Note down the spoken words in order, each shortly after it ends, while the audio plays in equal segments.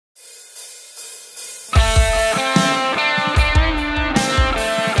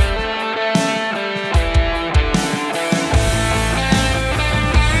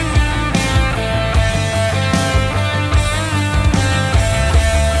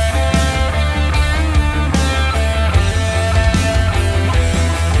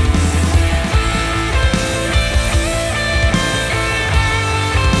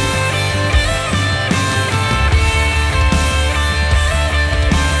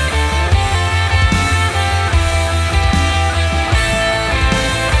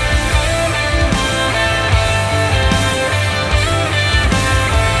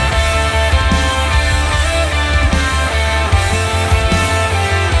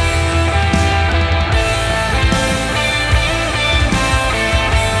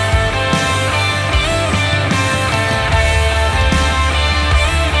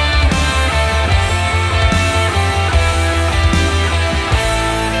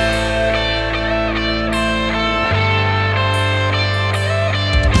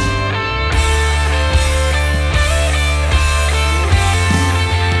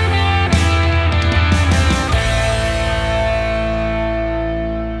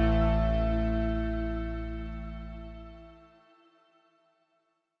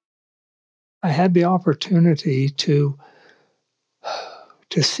I had the opportunity to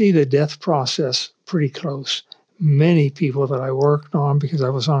see the death process pretty close. Many people that I worked on, because I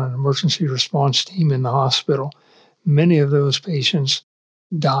was on an emergency response team in the hospital, many of those patients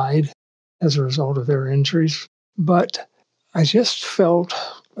died as a result of their injuries. But I just felt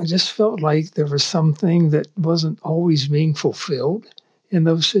like there was something that wasn't always being fulfilled in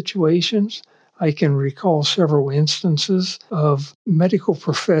those situations. I can recall several instances of medical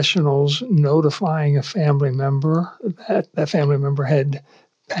professionals notifying a family member that that family member had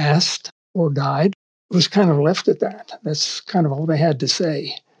passed or died. It was kind of left at that. That's kind of all they had to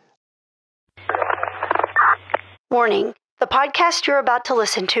say. Warning. The podcast you're about to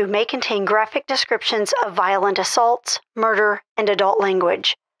listen to may contain graphic descriptions of violent assaults, murder, and adult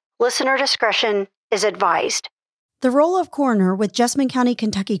language. Listener discretion is advised. The Role of Coroner with Jessamine County,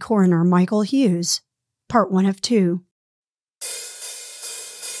 Kentucky Coroner Michael Hughes, Part 1 of 2.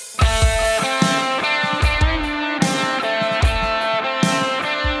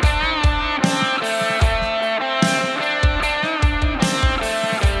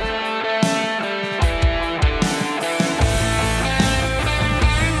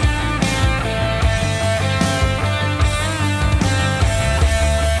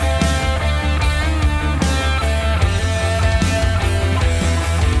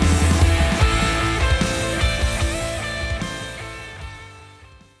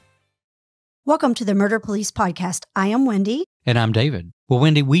 Welcome to the Murder Police Podcast. I am Wendy. And I'm David. Well,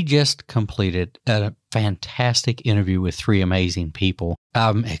 Wendy, we just completed a fantastic interview with three amazing people.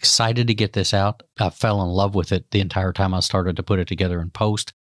 I'm excited to get this out. I fell in love with it the entire time I started to put it together and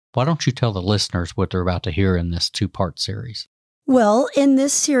post. Why don't you tell the listeners what they're about to hear in this two-part series? Well, in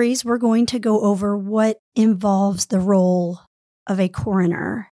this series, we're going to go over what involves the role of a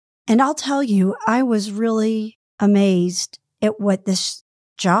coroner. And I'll tell you, I was really amazed at what this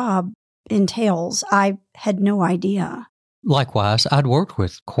job entails. I had no idea. Likewise, I'd worked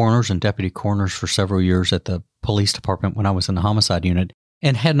with coroners and deputy coroners for several years at the police department when I was in the homicide unit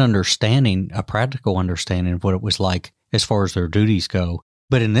and had an understanding, a practical understanding of what it was like as far as their duties go.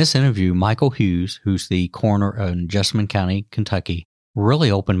 But in this interview, Michael Hughes, who's the coroner in Jessamine County, Kentucky,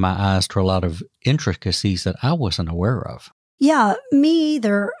 really opened my eyes to a lot of intricacies that I wasn't aware of. Yeah, me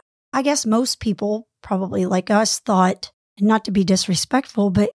either. I guess most people, probably like us, thought, not to be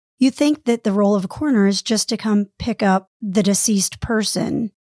disrespectful, but you think that the role of a coroner is just to come pick up the deceased person.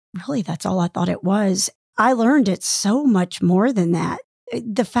 Really, that's all I thought it was. I learned it's so much more than that.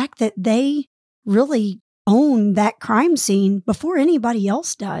 The fact that they really own that crime scene before anybody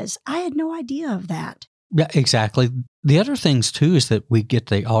else does. I had no idea of that. Yeah, exactly. The other things, too, is that we get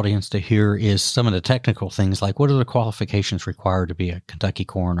the audience to hear is some of the technical things, like what are the qualifications required to be a Kentucky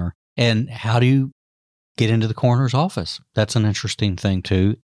coroner? And how do you get into the coroner's office? That's an interesting thing,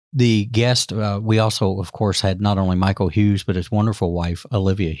 too. The guest, we also, of course, had not only Michael Hughes, but his wonderful wife,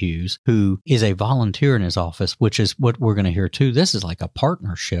 Olivia Hughes, who is a volunteer in his office, which is what we're going to hear, too. This is like a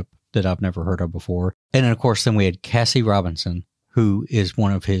partnership that I've never heard of before. And then, of course, then we had Cassie Robinson, who is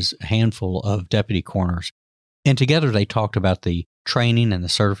one of his handful of deputy coroners. And together they talked about the training and the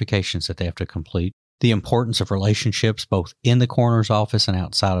certifications that they have to complete, the importance of relationships both in the coroner's office and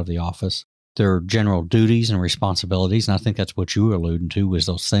outside of the office, their general duties and responsibilities. And I think that's what you were alluding to, was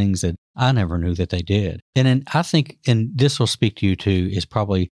those things that I never knew that they did. And then I think, and this will speak to you too, is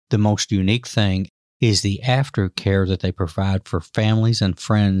probably the most unique thing is the aftercare that they provide for families and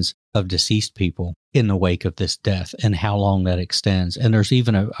friends of deceased people in the wake of this death and how long that extends. And there's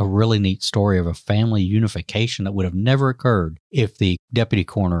even a really neat story of a family unification that would have never occurred if the deputy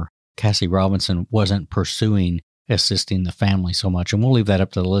coroner, Cassie Robinson, wasn't pursuing assisting the family so much. And we'll leave that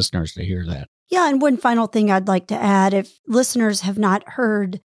up to the listeners to hear that. Yeah, and one final thing I'd like to add, if listeners have not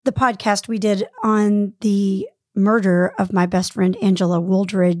heard the podcast we did on the murder of my best friend, Angela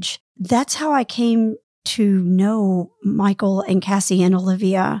Wooldridge, that's how I came to know Michael and Cassie and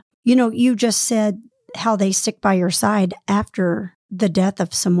Olivia. You know, you just said how they stick by your side after the death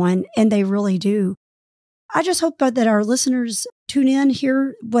of someone, and they really do. I just hope that our listeners tune in,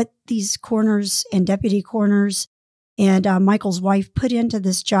 hear what these coroners and deputy coroners and Michael's wife put into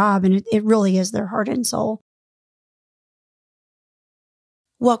this job, and it really is their heart and soul.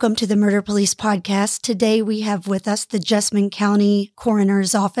 Welcome to the Murder Police Podcast. Today we have with us the Jessamine County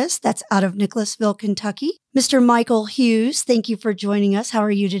Coroner's Office, that's out of Nicholasville, Kentucky. Mr. Michael Hughes, thank you for joining us. How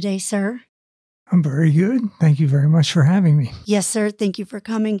are you today, sir? I'm very good. Thank you very much for having me. Yes, sir. Thank you for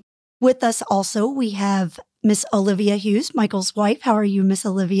coming. With us also, we have Miss Olivia Hughes, Michael's wife. How are you, Miss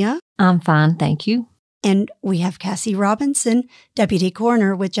Olivia? I'm fine, thank you. And we have Cassie Robinson, Deputy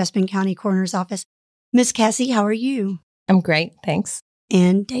Coroner with Jessamine County Coroner's Office. Miss Cassie, how are you? I'm great, thanks.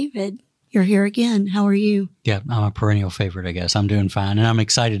 And David. you're here again. How are you? Yeah, I'm a perennial favorite, I guess. I'm doing fine. And I'm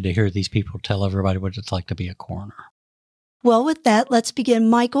excited to hear these people tell everybody what it's like to be a coroner. Well, with that, let's begin.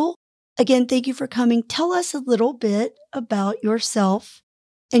 Michael, again, thank you for coming. Tell us a little bit about yourself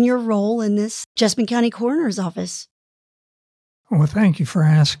and your role in this Jessamine County Coroner's Office. Well, thank you for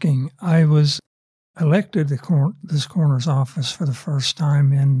asking. I was elected to this coroner's office for the first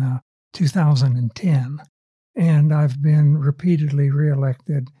time in 2010, and I've been repeatedly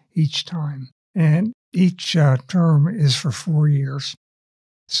reelected each time. And each term is for 4 years.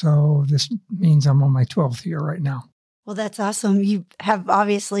 So this means I'm on my 12th year right now. Well, that's awesome. You have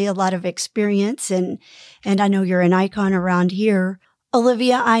obviously a lot of experience, and I know you're an icon around here.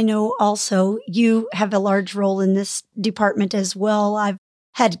 Olivia, I know also you have a large role in this department as well. I've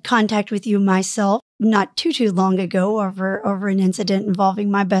had contact with you myself not too long ago over an incident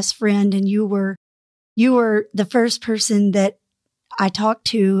involving my best friend, and you were the first person that I talked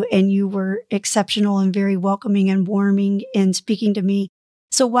to, and you were exceptional and very welcoming and warming in speaking to me.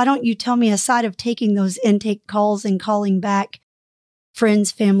 So why don't you tell me, aside of taking those intake calls and calling back friends,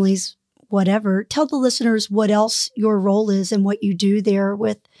 families, whatever, tell the listeners what else your role is and what you do there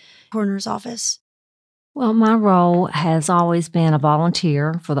with Coroner's Office. Well, my role has always been a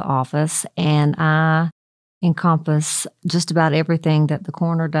volunteer for the office, and I encompass just about everything that the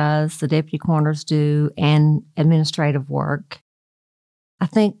coroner does, the deputy coroners do, and administrative work. I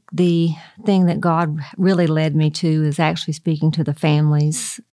think the thing that God really led me to is actually speaking to the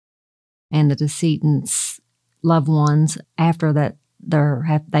families and the decedents' loved ones after that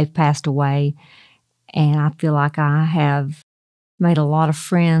they've passed away. And I feel like I have made a lot of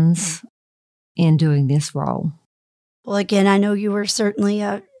friends in doing this role. Well, again, I know you were certainly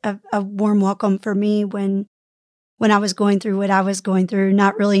a warm welcome for me when I was going through what I was going through,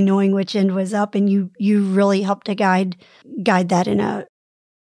 not really knowing which end was up, and you really helped to guide that in a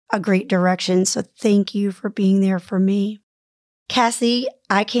great direction. So thank you for being there for me. Cassie,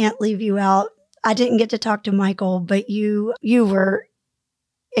 I can't leave you out. I didn't get to talk to Michael, but you were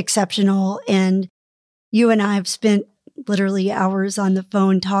exceptional, and you and I have spent literally hours on the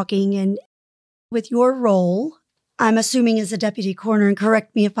phone talking. And with your role, I'm assuming as a deputy coroner, and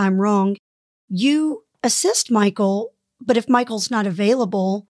correct me if I'm wrong, you assist Michael, but if Michael's not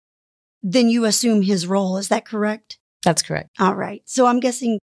available, then you assume his role. Is that correct? That's correct. All right. So I'm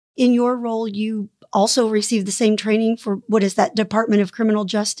guessing in your role, you also receive the same training for, what is that, Department of Criminal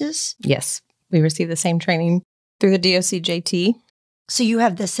Justice? Yes. We receive the same training through the DOCJT. So you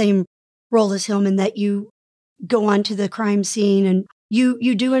have the same role as him in that you go onto the crime scene and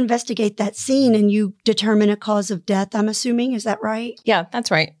you do investigate that scene and you determine a cause of death, I'm assuming. Is that right? Yeah,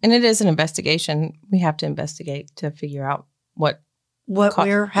 that's right. And it is an investigation. We have to investigate to figure out what,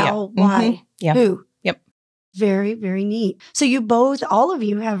 where, how, why, Mm-hmm. Yeah. who. Yep. Very, very neat. So you both, all of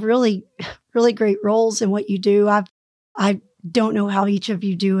you have really, really great roles in what you do. I don't know how each of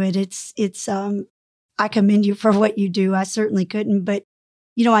you do it. It's I commend you for what you do. I certainly couldn't, but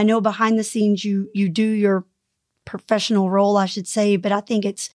I know behind the scenes you do your professional role, I should say, but I think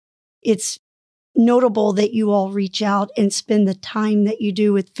it's notable that you all reach out and spend the time that you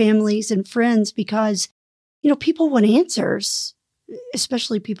do with families and friends because, people want answers,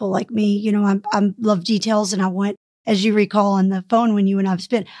 especially people like me. I love details, and I want, as you recall on the phone when you and I've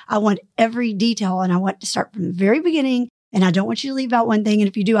spent, I want every detail, and I want to start from the very beginning, and I don't want you to leave out one thing. And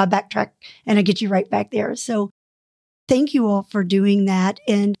if you do, I backtrack and I get you right back there. So thank you all for doing that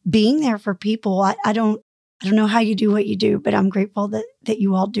and being there for people. I don't know how you do what you do, but I'm grateful that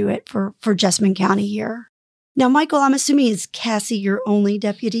you all do it for Jessamine County here. Now, Michael, I'm assuming is Cassie your only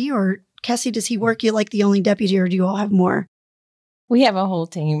deputy, or Cassie, does he work you like the only deputy, or do you all have more? We have a whole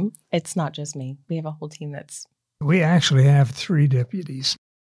team. It's not just me. We have a whole team We actually have 3 deputies.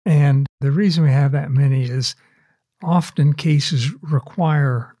 And the reason we have that many is often cases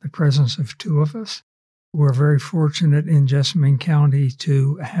require the presence of 2 of us. We're very fortunate in Jessamine County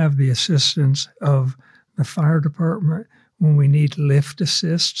to have the assistance of the fire department when we need lift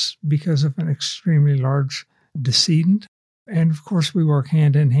assists because of an extremely large decedent. And of course, we work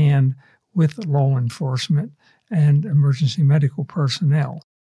hand in hand with law enforcement and emergency medical personnel.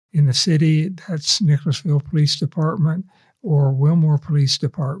 In the city, that's Nicholasville Police Department or Wilmore Police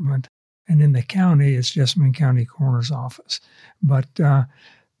Department. And in the county, it's Jessamine County Coroner's Office. But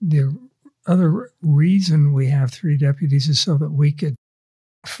the other reason we have 3 deputies is so that we could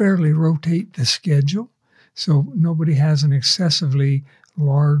fairly rotate the schedule so nobody has an excessively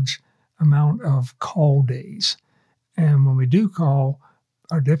large amount of call days. And when we do call,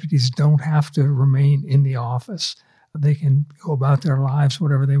 our deputies don't have to remain in the office. They can go about their lives,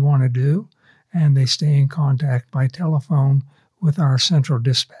 whatever they want to do, and they stay in contact by telephone with our central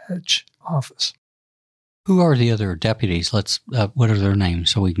dispatch office. Who are the other deputies? What are their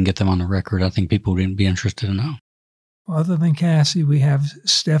names so we can get them on the record? I think people would be interested to know. Other than Cassie, we have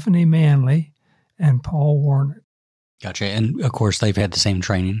Stephanie Manley and Paul Warner. Gotcha. And of course, they've had the same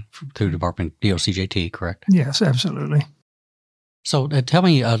training through Department DOCJT, correct? Yes, absolutely. So tell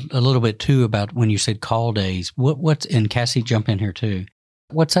me a little bit too about when you said call days. What's and Cassie, jump in here too.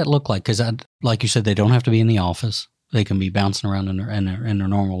 What's that look like? Because like you said, they don't have to be in the office. They can be bouncing around in their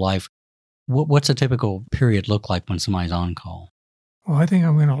normal life. What's a typical period look like when somebody's on call? Well, I think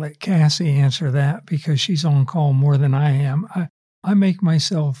I'm going to let Cassie answer that because she's on call more than I am. I make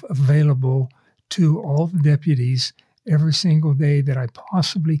myself available to all the deputies every single day that I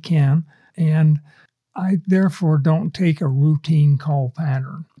possibly can, and I therefore don't take a routine call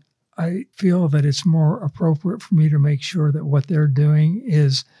pattern. I feel that it's more appropriate for me to make sure that what they're doing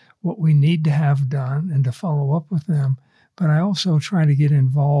is what we need to have done and to follow up with them. But I also try to get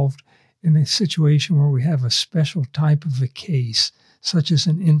involved in a situation where we have a special type of a case, such as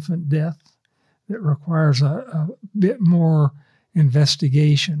an infant death, that requires a bit more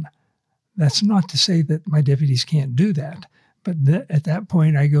investigation. That's not to say that my deputies can't do that, but at that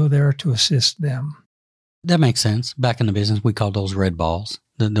point I go there to assist them. That makes sense. Back in the business, we called those red balls,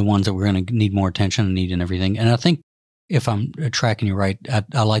 the ones that we're going to need more attention and need and everything. And I think if I'm tracking you right,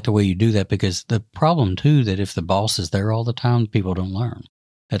 I like the way you do that because the problem too, that if the boss is there all the time, people don't learn.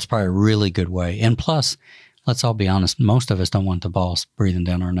 That's probably a really good way. And plus, let's all be honest, most of us don't want the boss breathing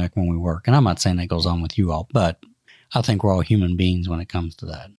down our neck when we work. And I'm not saying that goes on with you all, but I think we're all human beings when it comes to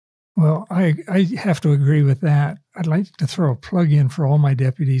that. Well, I have to agree with that. I'd like to throw a plug in for all my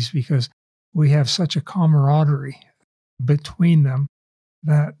deputies because we have such a camaraderie between them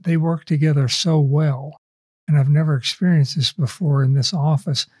that they work together so well. And I've never experienced this before in this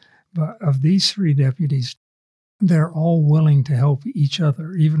office, but of these 3 deputies, they're all willing to help each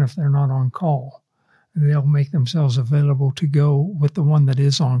other, even if they're not on call. They'll make themselves available to go with the one that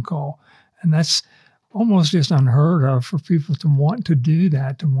is on call. And that's almost just unheard of for people to want to do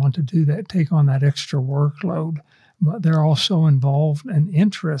that, take on that extra workload. But they're also involved and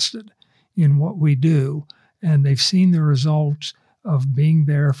interested in what we do. And they've seen the results of being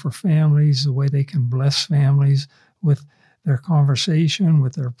there for families, the way they can bless families with their conversation,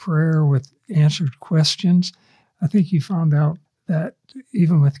 with their prayer, with answered questions. I think you found out that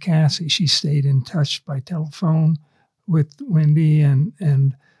even with Cassie, she stayed in touch by telephone with Wendy, and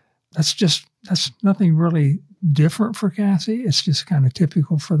that's nothing really different for Cassie. It's just kind of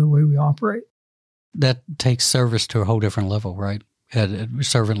typical for the way we operate. That takes service to a whole different level, right?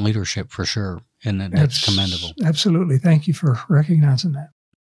 Servant leadership for sure, and that's commendable. Absolutely. Thank you for recognizing that.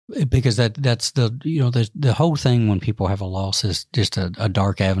 Because that's the whole thing when people have a loss is just a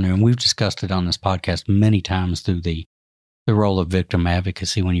dark avenue. And we've discussed it on this podcast many times through the role of victim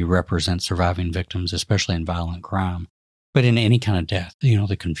advocacy when you represent surviving victims, especially in violent crime. But in any kind of death,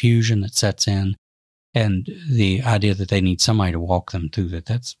 the confusion that sets in and the idea that they need somebody to walk them through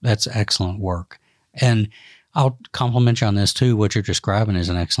that's excellent work. And I'll compliment you on this too. What you're describing is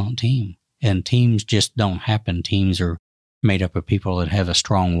an excellent team. And teams just don't happen. Teams are made up of people that have a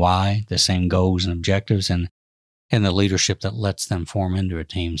strong why, the same goals and objectives, and the leadership that lets them form into a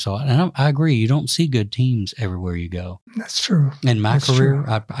team. So I agree. You don't see good teams everywhere you go. That's true. In my career,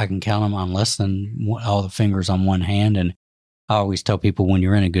 I can count them on less than all the fingers on one hand. And I always tell people when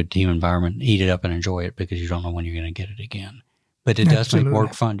you're in a good team environment, eat it up and enjoy it because you don't know when you're going to get it again. But it does make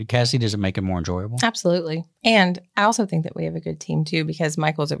work fun. Cassie, does it make it more enjoyable? Absolutely. And I also think that we have a good team too because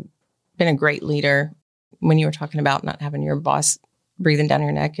Michael's been a great leader. When you were talking about not having your boss breathing down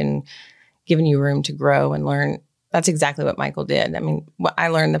your neck and giving you room to grow and learn, that's exactly what Michael did. I mean, I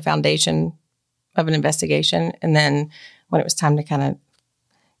learned the foundation of an investigation. And then when it was time to kind of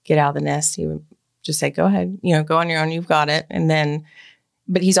get out of the nest, he would just say, go ahead, go on your own. You've got it. And then,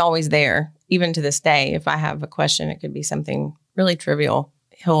 but he's always there. Even to this day, if I have a question, it could be something really trivial.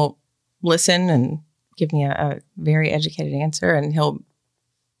 He'll listen and give me a very educated answer. And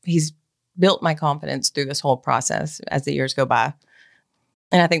he's built my confidence through this whole process as the years go by.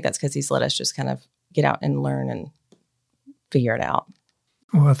 And I think that's because he's let us just kind of get out and learn and figure it out.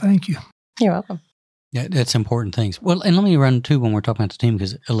 Well, thank you. You're welcome. Yeah, that's important things. Well, and let me run too when we're talking about the team,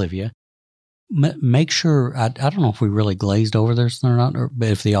 because Olivia, make sure, I don't know if we really glazed over this or not, but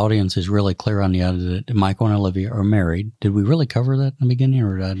if the audience is really clear on the idea that Michael and Olivia are married. Did we really cover that in the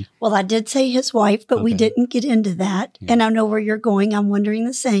beginning? Well, I did say his wife, but we didn't get into that. Yeah. And I know where you're going. I'm wondering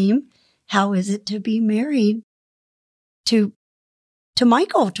the same. How is it to be married to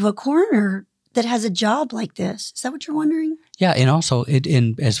Michael, to a coroner that has a job like this? Is that what you're wondering? Yeah, and also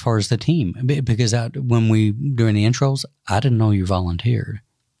as far as the team, because during the intros, I didn't know you volunteered.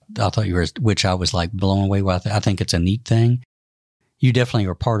 thought you were, which I was like blown away with. I think it's a neat thing. You definitely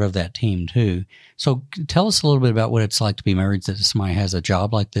are part of that team too. So tell us a little bit about what it's like to be married to somebody who has a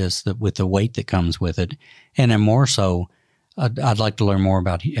job like this, that with the weight that comes with it. And then more so, I'd like to learn more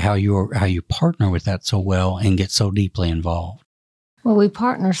about how you partner with that so well and get so deeply involved. Well, we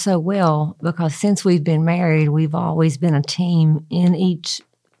partner so well because since we've been married, we've always been a team in each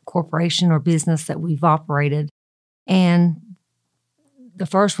corporation or business that we've operated. And the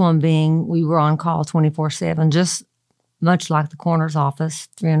first one being we were on call 24/7, just much like the coroner's office,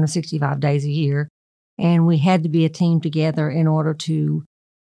 365 days a year. And we had to be a team together in order to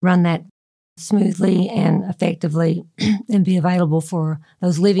run that smoothly and effectively and be available for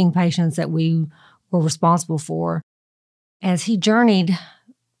those living patients that we were responsible for. As he journeyed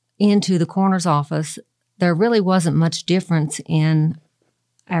into the coroner's office, there really wasn't much difference in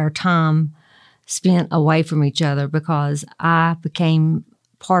our time spent away from each other because I became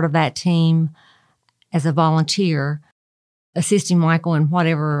part of that team as a volunteer, assisting Michael in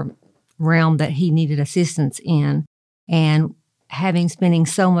whatever realm that he needed assistance in. And spending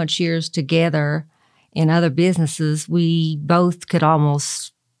so much years together in other businesses, we both could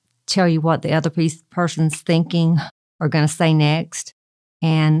almost tell you what the other person's thinking or going to say next.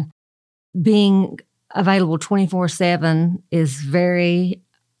 And being available 24/7 is very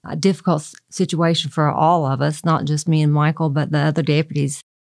difficult situation for all of us, not just me and Michael, but the other deputies,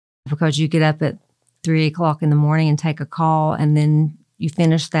 because you get up at 3 o'clock in the morning and take a call, and then you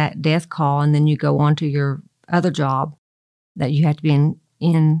finish that death call, and then you go on to your other job that you have to be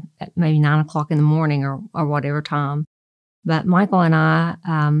in at maybe 9 o'clock in the morning or whatever time. But Michael and I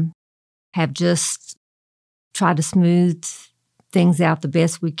have just tried to smooth things out the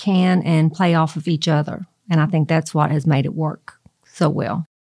best we can and play off of each other. And I think that's what has made it work so well.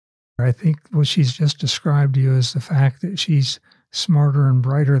 I think what she's just described to you is the fact that she's smarter and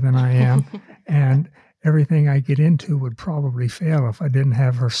brighter than I am. And everything I get into would probably fail if I didn't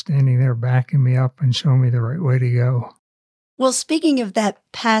have her standing there backing me up and showing me the right way to go. Well, speaking of that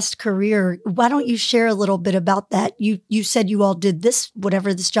past career, why don't you share a little bit about that? You said you all did this,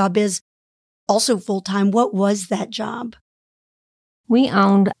 whatever this job is, also full-time. What was that job? We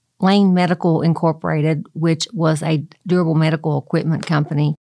owned Lane Medical Incorporated, which was a durable medical equipment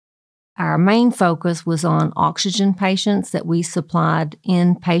company. Our main focus was on oxygen patients that we supplied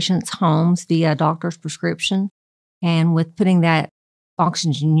in patients' homes via a doctor's prescription. And with putting that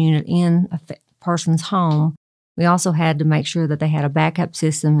oxygen unit in a person's home, we also had to make sure that they had a backup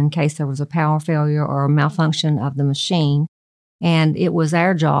system in case there was a power failure or a malfunction of the machine. And it was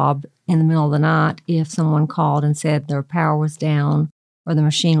our job in the middle of the night, if someone called and said their power was down or the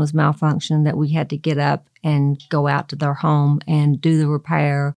machine was malfunctioned, that we had to get up and go out to their home and do the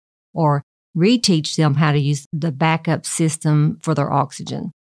repair or reteach them how to use the backup system for their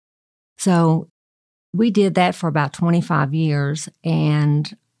oxygen. So we did that for about 25 years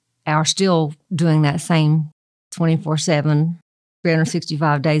and are still doing that same 24/7,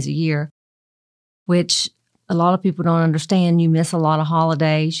 365 days a year, which a lot of people don't understand. You miss a lot of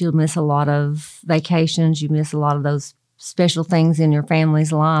holidays, you'll miss a lot of vacations, you miss a lot of those special things in your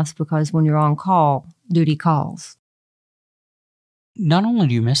family's lives because when you're on call, duty calls. Not only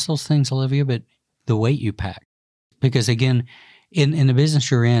do you miss those things, Olivia, but the weight you pack. Because again, in the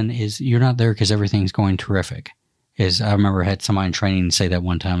business you're in, is you're not there because everything's going terrific. I remember I had somebody in training say that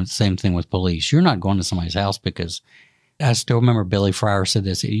one time. It's the same thing with police. You're not going to somebody's house because, I still remember Billy Fryer said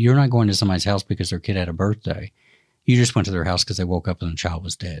this, you're not going to somebody's house because their kid had a birthday. You just went to their house because they woke up and the child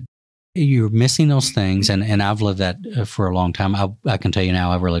was dead. You're missing those things, and I've lived that for a long time. I can tell you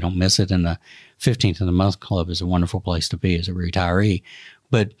now I really don't miss it, and the 15th of the month club is a wonderful place to be as a retiree.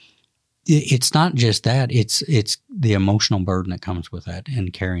 But it's not just that. It's the emotional burden that comes with that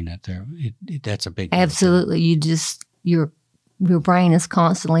and carrying that there. That's a big deal. Absolutely. You just, your brain is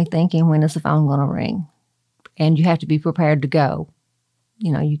constantly thinking, when is the phone going to ring? And you have to be prepared to go.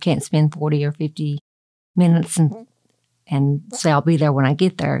 You know, you can't spend 40 or 50 minutes and say, I'll be there when I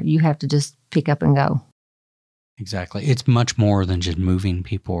get there. You have to just pick up and go. Exactly. It's much more than just moving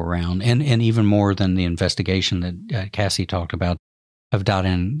people around, and even more than the investigation that Cassie talked about of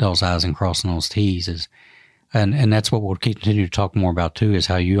dotting those I's and crossing those T's. And that's what we'll continue to talk more about too, is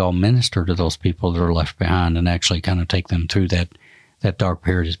how you all minister to those people that are left behind and actually kind of take them through that dark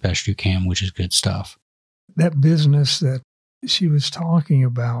period as best you can, which is good stuff. That business that she was talking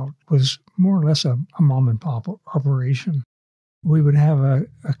about was more or less a mom and pop operation. We would have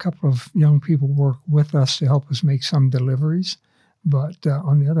a couple of young people work with us to help us make some deliveries. But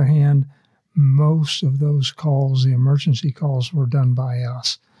on the other hand, most of those calls, the emergency calls, were done by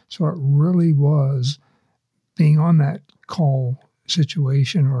us. So it really was being on that call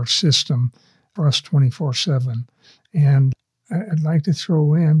situation or system for us 24/7. And I'd like to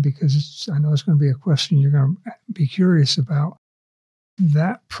throw in, because I know it's going to be a question you're going to be curious about,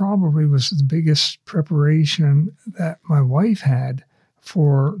 that probably was the biggest preparation that my wife had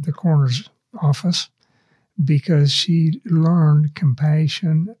for the coroner's office, because she learned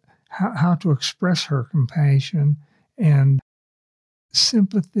compassion, how to express her compassion and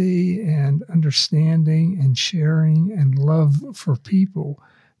sympathy and understanding and sharing and love for people,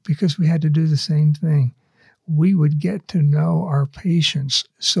 because we had to do the same thing. We would get to know our patients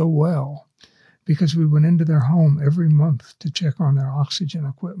so well because we went into their home every month to check on their oxygen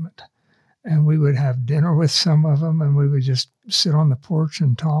equipment. And we would have dinner with some of them, and we would just sit on the porch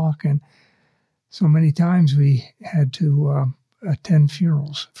and talk. And so many times we had to attend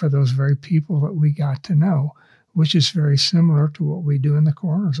funerals for those very people that we got to know, which is very similar to what we do in the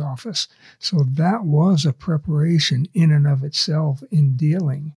coroner's office. So that was a preparation in and of itself in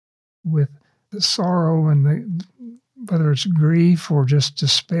dealing with the sorrow and whether it's grief or just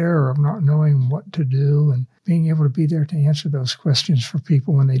despair of not knowing what to do, and being able to be there to answer those questions for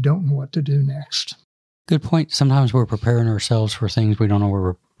people when they don't know what to do next. Good point. Sometimes we're preparing ourselves for things we don't know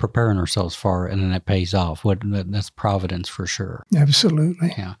we're preparing ourselves for, and then it pays off. That's providence for sure.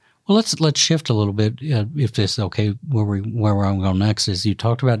 Absolutely. Yeah. Well, let's shift a little bit, if this is okay. Where I'm going next is you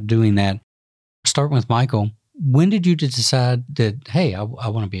talked about doing that. Start with Michael. When did you decide that, hey, I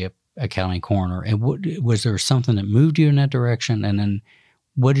want to be a county coroner? And was there something that moved you in that direction? And then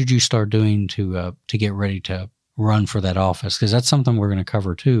what did you start doing to get ready to run for that office? Because that's something we're going to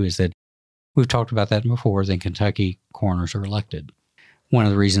cover too, is that we've talked about that before, that Kentucky coroners are elected. One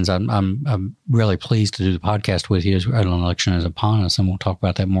of the reasons I'm really pleased to do the podcast with you is an election is upon us, and we'll talk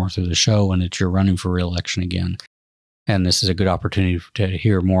about that more through the show, and that you're running for re-election again. And this is a good opportunity to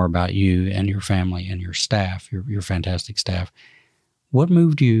hear more about you and your family and your staff, your fantastic staff. What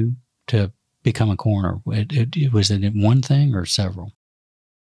moved you to become a coroner? Was it one thing or several?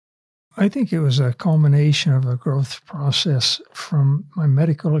 I think it was a culmination of a growth process from my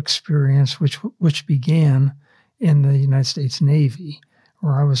medical experience, which began in the United States Navy,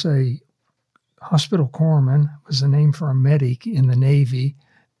 where I was a hospital corpsman, was the name for a medic in the Navy.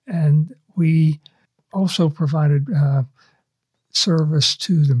 And we also provided service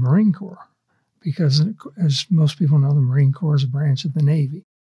to the Marine Corps, because as most people know, the Marine Corps is a branch of the Navy.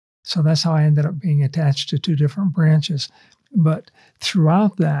 So that's how I ended up being attached to two different branches. But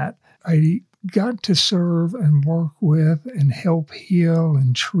throughout that, I got to serve and work with and help heal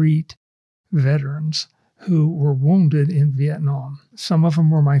and treat veterans who were wounded in Vietnam. Some of them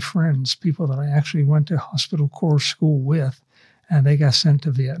were my friends, people that I actually went to hospital corps school with, and they got sent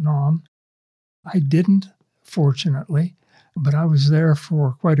to Vietnam. I didn't, fortunately, but I was there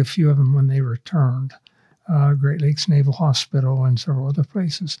for quite a few of them when they returned, Great Lakes Naval Hospital and several other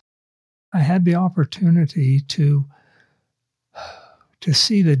places. I had the opportunity to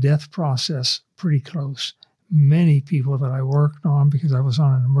see the death process pretty close. Many people that I worked on, because I was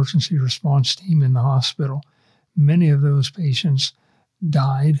on an emergency response team in the hospital, many of those patients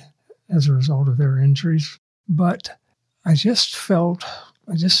died as a result of their injuries. But I just felt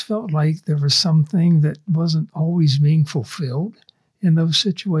like there was something that wasn't always being fulfilled in those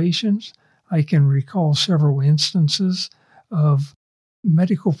situations. I can recall several instances of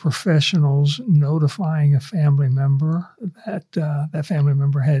medical professionals notifying a family member that that family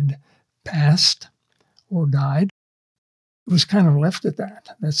member had passed or died. It was kind of left at that.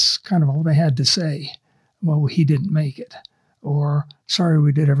 That's kind of all they had to say. Well, he didn't make it. Or, sorry,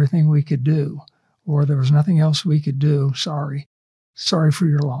 we did everything we could do. Or, there was nothing else we could do. Sorry for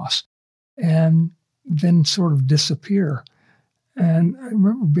your loss. And then sort of disappear. And I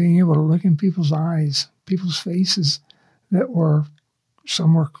remember being able to look in people's eyes, people's faces that were,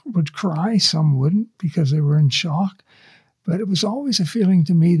 some would cry, some wouldn't because they were in shock. But it was always a feeling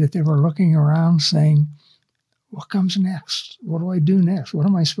to me that they were looking around saying, what comes next? What do I do next? What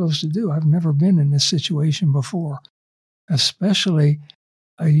am I supposed to do? I've never been in this situation before, especially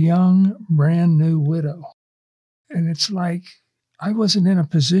a young, brand new widow. And it's like I wasn't in a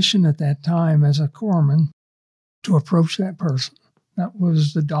position at that time as a corpsman to approach that person. That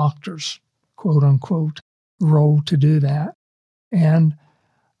was the doctor's, quote unquote, role to do that. And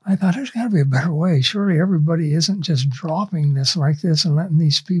I thought there's got to be a better way. Surely everybody isn't just dropping this like this and letting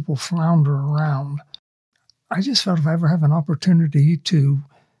these people flounder around. I just felt if I ever have an opportunity to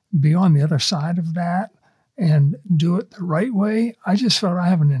be on the other side of that and do it the right way, I just felt I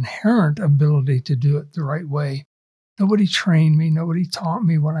have an inherent ability to do it the right way. Nobody trained me. Nobody taught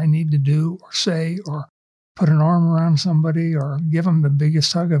me what I need to do or say or put an arm around somebody or give them the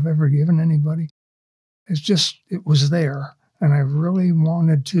biggest hug I've ever given anybody. It was there. And I really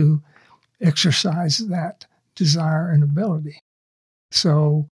wanted to exercise that desire and ability.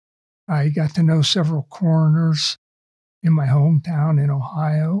 So I got to know several coroners in my hometown in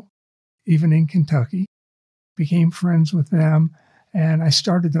Ohio, even in Kentucky, became friends with them, and I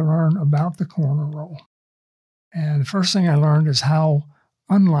started to learn about the coroner role. And the first thing I learned is how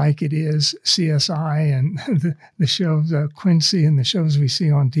unlike it is CSI and the shows, Quincy and the shows we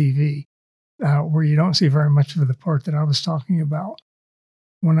see on TV, where you don't see very much of the part that I was talking about.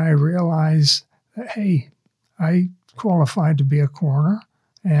 When I realized that, hey, I qualified to be a coroner,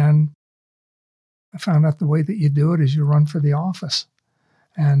 and I found out the way that you do it is you run for the office.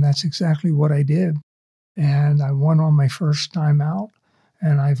 And that's exactly what I did. And I won on my first time out,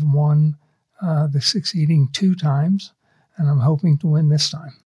 and I've won the succeeding 2 times, and I'm hoping to win this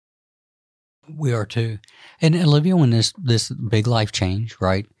time. We are too. And Olivia, when this big life change,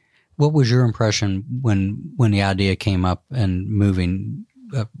 right? What was your impression when the idea came up and moving?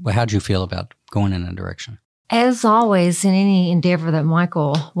 How did you feel about going in that direction? As always, in any endeavor that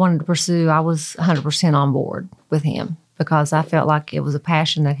Michael wanted to pursue, I was 100% on board with him because I felt like it was a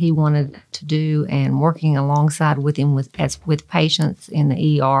passion that he wanted to do, and working alongside with him with patients in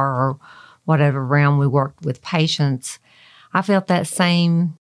the ER or whatever realm we worked with patients, I felt that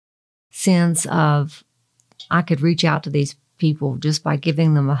same sense of I could reach out to these people just by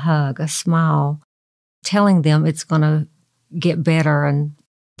giving them a hug, a smile, telling them it's going to get better and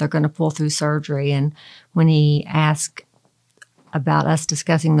they're going to pull through surgery. And when he asked about us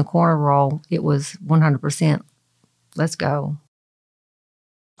discussing the coroner role, it was 100%, let's go.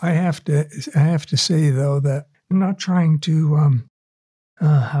 I have to say, though, that I'm not trying to,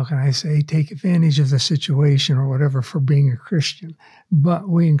 how can I say, take advantage of the situation or whatever for being a Christian, but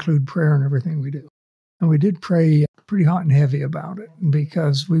we include prayer in everything we do. And we did pray pretty hot and heavy about it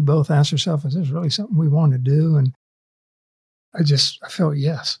because we both asked ourselves, is this really something we want to do? And I felt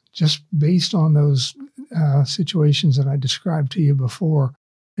yes, just based on those situations that I described to you before.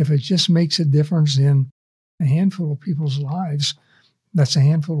 If it just makes a difference in a handful of people's lives, that's a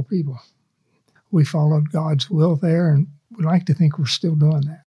handful of people. We followed God's will there, and we like to think we're still doing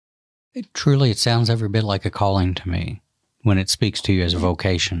that. It sounds every bit like a calling to me when it speaks to you as a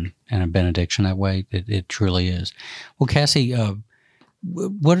vocation and a benediction that way. It truly is. Well, Cassie,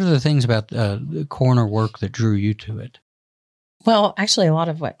 what are the things about the coroner work that drew you to it? Well, actually, a lot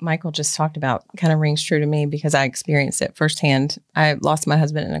of what Michael just talked about kind of rings true to me because I experienced it firsthand. I lost my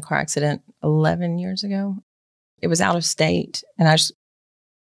husband in a car accident 11 years ago. It was out of state, and I just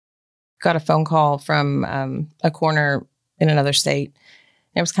got a phone call from a coroner in another state.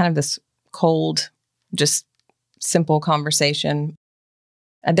 And it was kind of this cold, just simple conversation.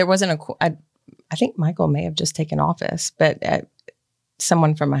 There wasn't I think Michael may have just taken office, but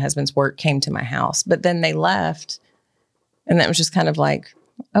someone from my husband's work came to my house. But then they left. And that was just kind of like,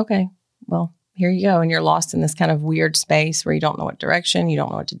 okay, well, here you go. And you're lost in this kind of weird space where you don't know what direction, you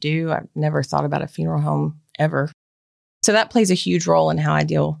don't know what to do. I've never thought about a funeral home ever. So that plays a huge role in how I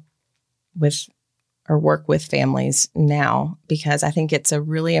deal with or work with families now, because I think it's a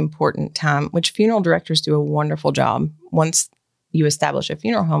really important time, which funeral directors do a wonderful job once you establish a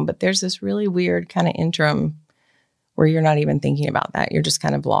funeral home. But there's this really weird kind of interim where you're not even thinking about that. You're just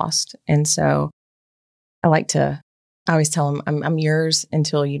kind of lost. And so I always tell them, I'm yours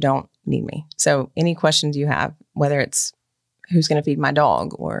until you don't need me. So any questions you have, whether it's who's going to feed my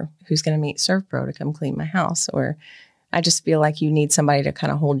dog or who's going to meet ServPro to come clean my house, or I just feel like you need somebody to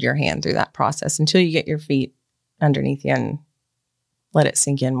kind of hold your hand through that process until you get your feet underneath you and let it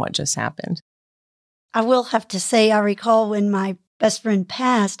sink in what just happened. I will have to say, I recall when my best friend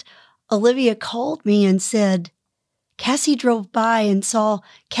passed, Olivia called me and said, Cassie drove by and saw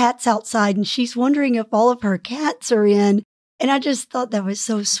cats outside, and she's wondering if all of her cats are in. And I just thought that was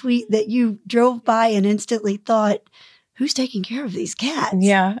so sweet that you drove by and instantly thought, who's taking care of these cats?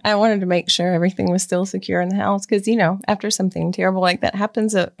 Yeah, I wanted to make sure everything was still secure in the house because, after something terrible like that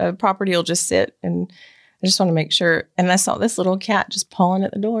happens, a property will just sit, and I just want to make sure. And I saw this little cat just pawing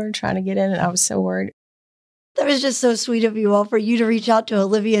at the door trying to get in, and I was so worried. That was just so sweet of you all, for you to reach out to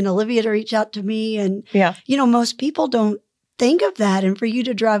Olivia and Olivia to reach out to me. And, yeah, most people don't think of that. And for you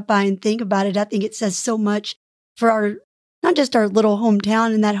to drive by and think about it, I think it says so much for not just our little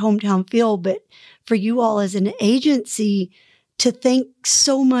hometown and that hometown feel, but for you all as an agency to think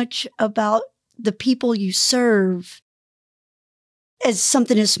so much about the people you serve as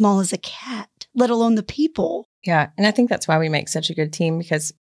something as small as a cat, let alone the people. Yeah. And I think that's why we make such a good team,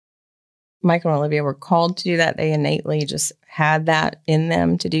 because Michael and Olivia were called to do that. They innately just had that in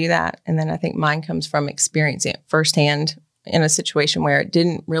them to do that. And then I think mine comes from experiencing it firsthand in a situation where it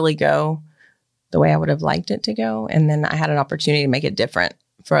didn't really go the way I would have liked it to go. And then I had an opportunity to make it different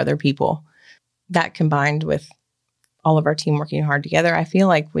for other people. That combined with all of our team working hard together, I feel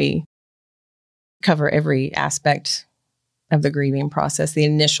like we cover every aspect of the grieving process, the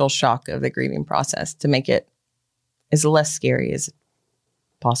initial shock of the grieving process, to make it as less scary as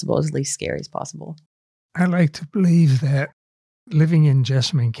possible, as least scary as possible. I like to believe that living in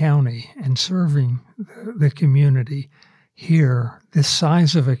Jessamine County and serving the community here, this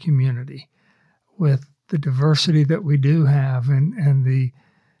size of a community, with the diversity that we do have and the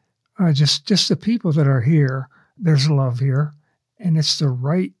just the people that are here, there's love here, and it's the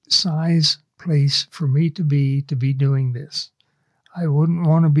right size place for me to be doing this. I wouldn't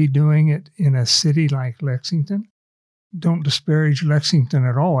want to be doing it in a city like Lexington. Don't disparage Lexington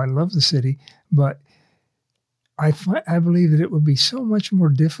at all. I love the city, but I believe that it would be so much more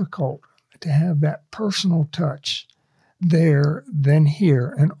difficult to have that personal touch there than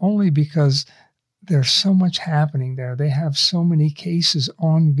here, and only because there's so much happening there. They have so many cases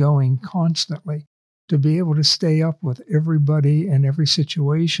ongoing constantly. To be able to stay up with everybody and every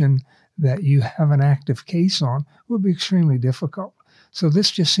situation that you have an active case on would be extremely difficult. So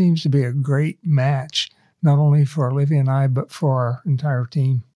this just seems to be a great match, not only for Olivia and I, but for our entire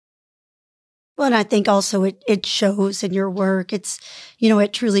team. Well, and I think also it shows in your work. It's,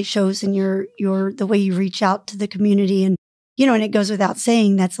 it truly shows in your the way you reach out to the community. And, and it goes without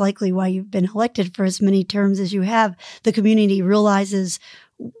saying, that's likely why you've been elected for as many terms as you have. The community realizes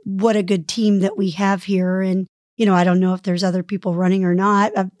what a good team that we have here. And, I don't know if there's other people running or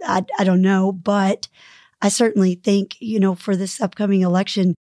not. I don't know. But I certainly think, for this upcoming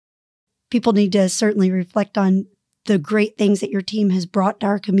election, people need to certainly reflect on the great things that your team has brought to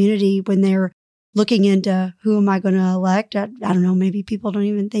our community when they're looking into who am I going to elect. I don't know, maybe people don't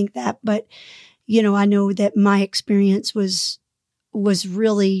even think that, but I know that my experience was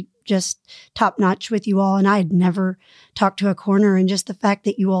really just top notch with you all. And I had never talked to a coroner, and just the fact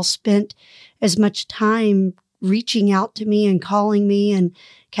that you all spent as much time reaching out to me and calling me. And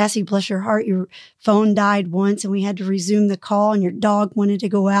Cassie, bless your heart, your phone died once and we had to resume the call, and your dog wanted to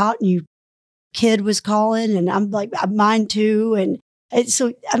go out and your kid was calling, and I'm like, mine too. And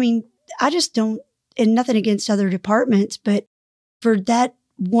so, I just don't, and nothing against other departments, but for that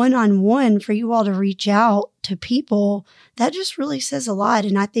one-on-one, for you all to reach out to people, that just really says a lot.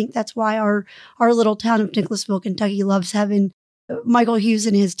 And I think that's why our little town of Nicholasville, Kentucky loves having Michael Hughes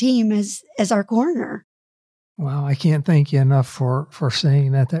and his team as our coroner. Well, I can't thank you enough for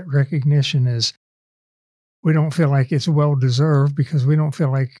saying that. That recognition is, we don't feel like it's well-deserved because we don't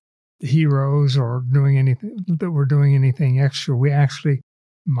feel like heroes or doing anything, that we're doing anything extra. We actually,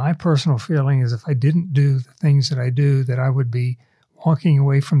 my personal feeling is if I didn't do the things that I do, that I would be walking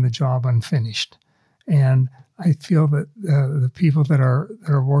away from the job unfinished. And I feel that the people that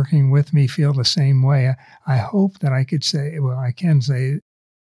are working with me feel the same way. I hope that I could say, well, I can say,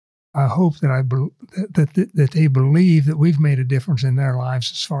 I hope that that they believe that we've made a difference in their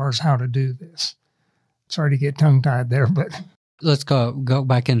lives as far as how to do this. Sorry to get tongue-tied there, but let's go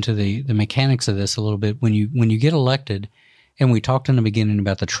back into the mechanics of this a little bit. When you get elected, and we talked in the beginning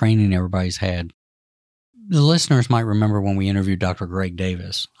about the training everybody's had, the listeners might remember when we interviewed Dr. Greg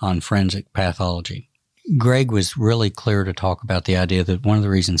Davis on forensic pathology. Greg was really clear to talk about the idea that one of the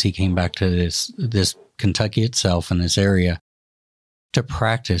reasons he came back to this Kentucky itself and this area to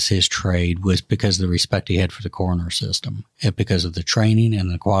practice his trade was because of the respect he had for the coroner system, and because of the training and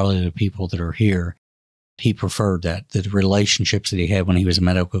the quality of the people that are here. He preferred that. The relationships that he had when he was a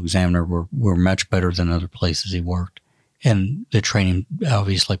medical examiner were much better than other places he worked. And the training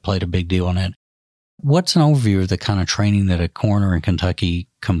obviously played a big deal in it. What's an overview of the kind of training that a coroner in Kentucky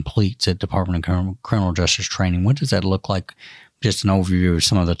completes at Department of Criminal Justice Training? What does that look like? Just an overview of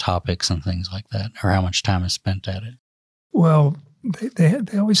some of the topics and things like that, or how much time is spent at it? Well, they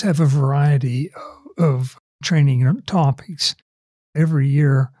always have a variety of training topics. Every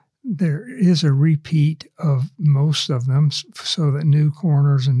year, there is a repeat of most of them so that new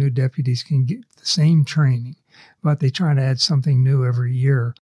coroners and new deputies can get the same training, but they try to add something new every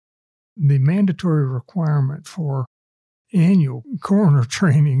year. The mandatory requirement for annual coroner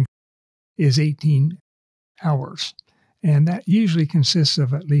training is 18 hours, and that usually consists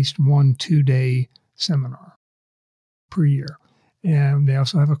of at least 1 2-day seminar per year. And they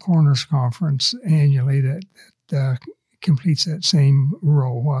also have a coroner's conference annually that completes that same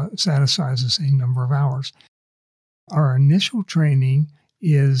role, satisfies the same number of hours. Our initial training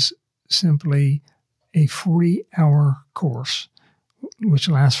is simply a 40-hour course, which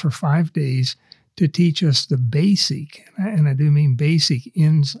lasts for 5 days, to teach us the basic, and I do mean basic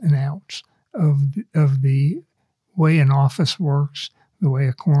ins and outs of the way an office works, the way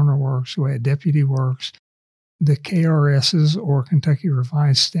a coroner works, the way a deputy works, the KRSs or Kentucky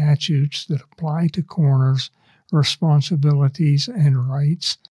Revised Statutes that apply to coroners, responsibilities and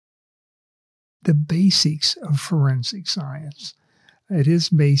rights, the basics of forensic science. It is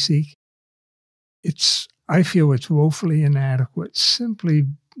basic. I feel it's woefully inadequate, simply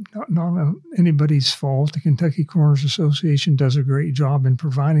not anybody's fault. The Kentucky Coroners Association does a great job in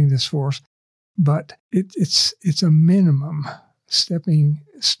providing this for us, but it's a minimum stepping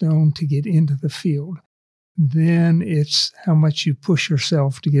stone to get into the field. Then it's how much you push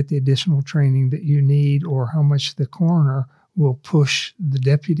yourself to get the additional training that you need, or how much the coroner will push the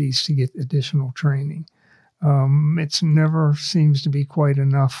deputies to get additional training. It's never seems to be quite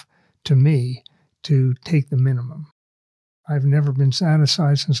enough to me to take the minimum. I've never been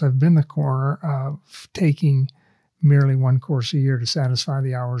satisfied since I've been the coroner of taking merely one course a year to satisfy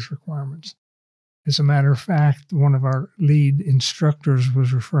the hours requirements. As a matter of fact, one of our lead instructors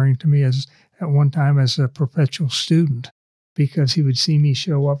was referring to me at one time as a perpetual student, because he would see me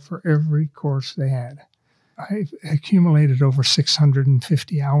show up for every course they had. I've accumulated over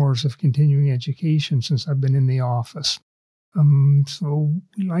 650 hours of continuing education since I've been in the office. So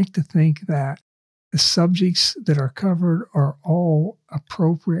we like to think that the subjects that are covered are all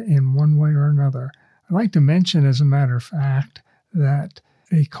appropriate in one way or another. I'd like to mention, as a matter of fact, that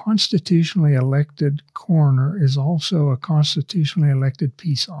a constitutionally elected coroner is also a constitutionally elected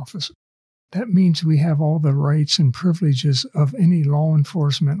peace officer. That means we have all the rights and privileges of any law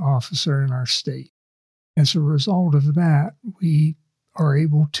enforcement officer in our state. As a result of that, we are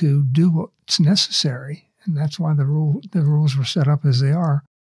able to do what's necessary, and that's why the rules were set up as they are,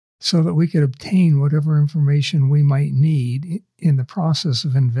 so that we could obtain whatever information we might need in the process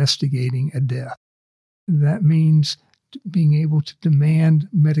of investigating a death. That means being able to demand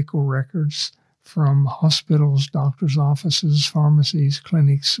medical records from hospitals, doctors' offices, pharmacies,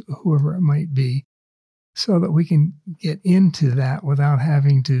 clinics, whoever it might be, so that we can get into that without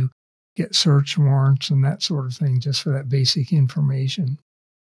having to get search warrants and that sort of thing just for that basic information.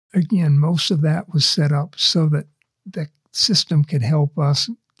 Again, most of that was set up so that the system could help us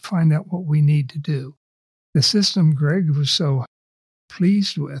find out what we need to do. The system Greg was so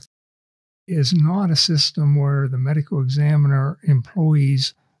pleased with is not a system where the medical examiner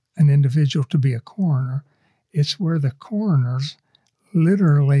employs an individual to be a coroner. It's where the coroners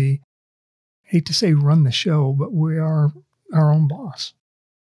literally, hate to say run the show, but we are our own boss,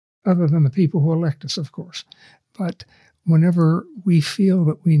 other than the people who elect us, of course. But whenever we feel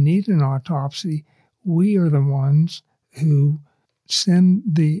that we need an autopsy, we are the ones who send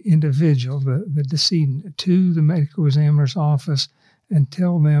the individual, the decedent, to the medical examiner's office and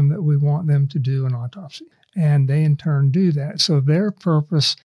tell them that we want them to do an autopsy. And they in turn do that. So their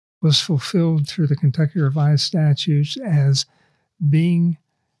purpose was fulfilled through the Kentucky Revised Statutes as being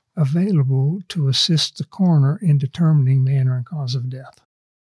available to assist the coroner in determining manner and cause of death.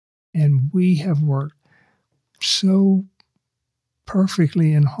 And we have worked so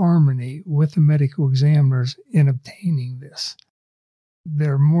perfectly in harmony with the medical examiners in obtaining this.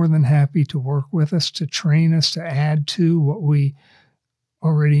 They're more than happy to work with us, to train us, to add to what we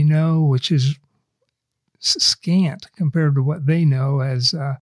already know, which is scant compared to what they know as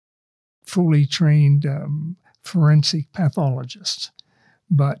fully trained forensic pathologists.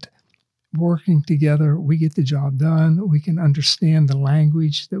 But working together, we get the job done. We can understand the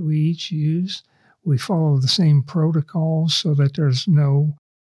language that we each use. We follow the same protocols so that there's no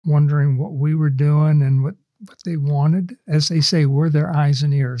wondering what we were doing and what they wanted. As they say, we're their eyes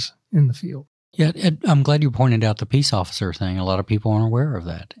and ears in the field. Yeah, I'm glad you pointed out the peace officer thing. A lot of people aren't aware of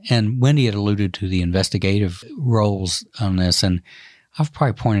that. And Wendy had alluded to the investigative roles on this, and I've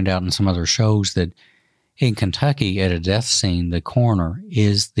probably pointed out in some other shows that in Kentucky, at a death scene, the coroner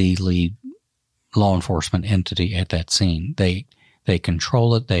is the lead law enforcement entity at that scene. They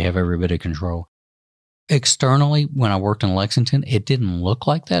control it. They have every bit of control. Externally, when I worked in Lexington, it didn't look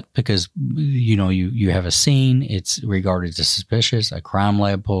like that because, you have a scene, it's regarded as suspicious, a crime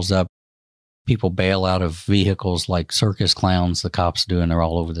lab pulls up, people bail out of vehicles like circus clowns, the cops do, and they're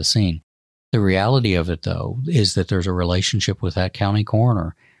all over the scene. The reality of it, though, is that there's a relationship with that county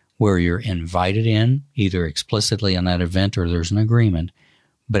coroner where you're invited in, either explicitly on that event or there's an agreement.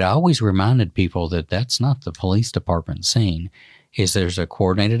 But I always reminded people that that's not the police department scene, is there's a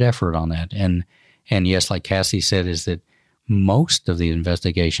coordinated effort on that. And yes, like Cassie said, is that most of the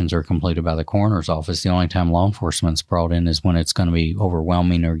investigations are completed by the coroner's office. The only time law enforcement's brought in is when it's going to be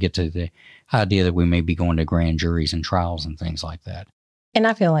overwhelming or get to the idea that we may be going to grand juries and trials and things like that. And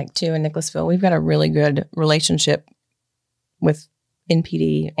I feel like, too, in Nicholasville, we've got a really good relationship with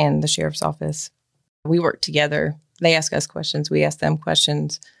NPD and the sheriff's office. We work together They ask us questions. We ask them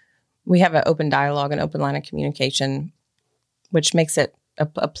questions. We have an open dialogue, an open line of communication, which makes it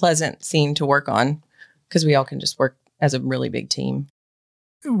a pleasant scene to work on because we all can just work as a really big team.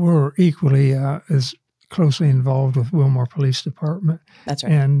 We're equally as closely involved with Wilmore Police Department. That's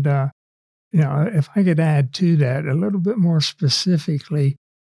right. And, if I could add to that a little bit more specifically,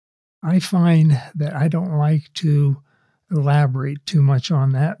 I find that I don't like to elaborate too much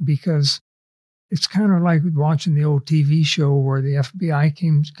on that because it's kind of like watching the old TV show where the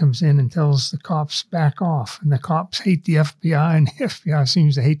FBI comes in and tells the cops back off, and the cops hate the FBI, and the FBI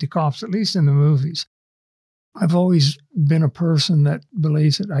seems to hate the cops, at least in the movies. I've always been a person that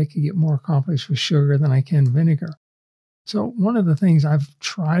believes that I can get more accomplished with sugar than I can vinegar. So one of the things I've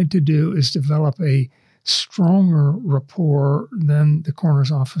tried to do is develop a stronger rapport than the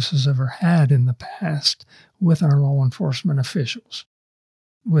coroner's office has ever had in the past with our law enforcement officials.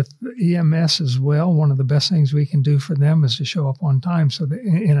 With EMS as well, one of the best things we can do for them is to show up on time so that,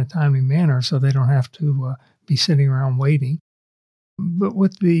 in a timely manner so they don't have to be sitting around waiting. But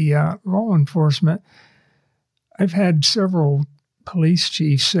with the law enforcement, I've had several police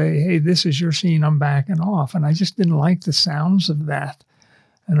chiefs say, hey, this is your scene, I'm backing off. And I just didn't like the sounds of that.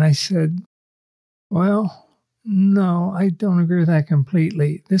 And I said, well, no, I don't agree with that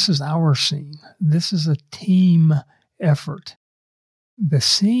completely. This is our scene. This is a team effort. The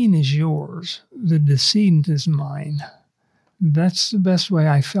scene is yours. The decedent is mine. That's the best way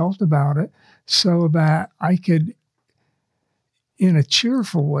I felt about it, so that I could, in a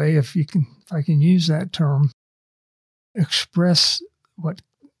cheerful way, if I can use that term, express what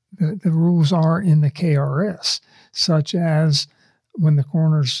the rules are in the KRS, such as when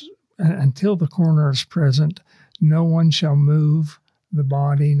until the coroner is present, no one shall move the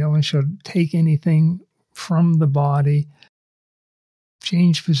body, no one shall take anything from the body,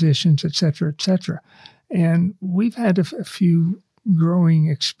 change positions, etc., etc. And we've had a few growing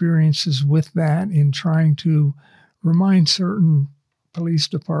experiences with that in trying to remind certain police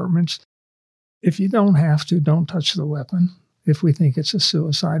departments, if you don't have to, don't touch the weapon, if we think it's a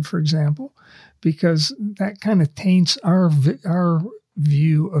suicide, for example, because that kind of taints our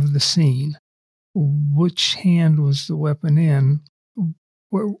view of the scene. Which hand was the weapon in?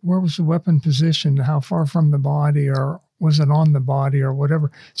 Where was the weapon positioned? How far from the body, or was it on the body, or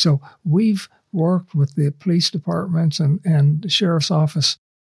whatever? So we've worked with the police departments and the sheriff's office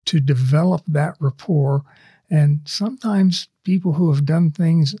to develop that rapport. And sometimes people who have done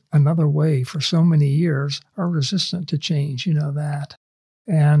things another way for so many years are resistant to change, that.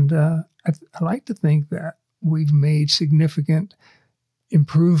 And I like to think that we've made significant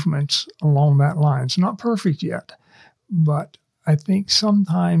improvements along that line. It's not perfect yet, but I think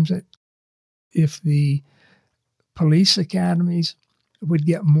sometimes if the police academies would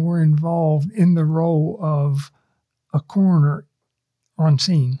get more involved in the role of a coroner on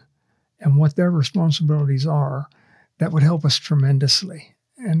scene and what their responsibilities are, that would help us tremendously.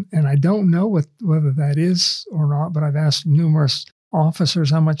 And I don't know whether that is or not, but I've asked numerous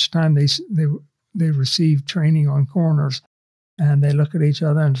officers how much time they receive training on coroners, and they look at each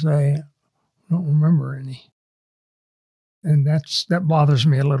other and say, I don't remember any. And that bothers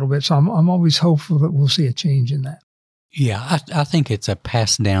me a little bit. So I'm always hopeful that we'll see a change in that. Yeah, I think it's a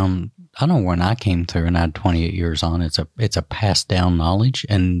passed down. I know when I came through and I had 28 years on, it's a passed down knowledge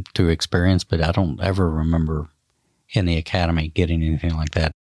and through experience, but I don't ever remember in the academy getting anything like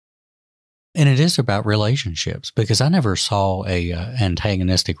that. And it is about relationships, because I never saw a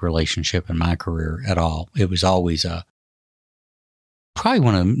antagonistic relationship in my career at all. It was always probably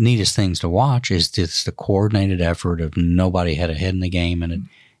one of the neatest things to watch is just the coordinated effort of nobody had a head in the game, and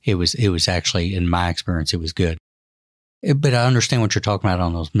it was actually, in my experience, it was good. But I understand what you're talking about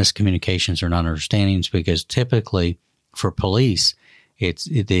on those miscommunications or non-understandings, because typically for police,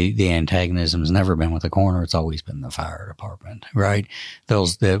 the antagonism has never been with the coroner. It's always been the fire department, right?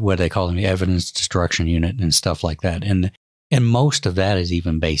 What they call them, the evidence destruction unit and stuff like that. And most of that is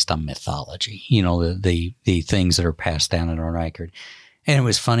even based on mythology, the things that are passed down and are accurate. And it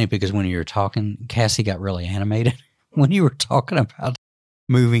was funny because when you were talking, Cassie got really animated when you were talking about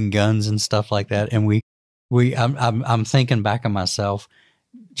moving guns and stuff like that. And I'm thinking back on myself,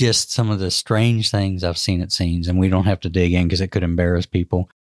 just some of the strange things I've seen at scenes, and we don't have to dig in because it could embarrass people,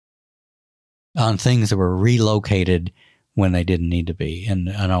 on things that were relocated when they didn't need to be. And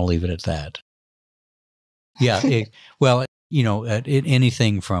I'll leave it at that. Yeah.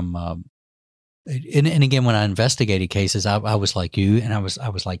 Anything from, and again, when I investigated cases, I was like you, and I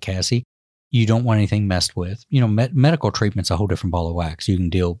was like Cassie. You don't want anything messed with. Medical treatment's a whole different ball of wax.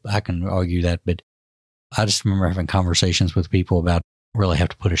 I can argue that, but I just remember having conversations with people about really have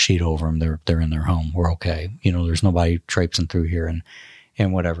to put a sheet over them. They're in their home. We're okay. There's nobody traipsing through here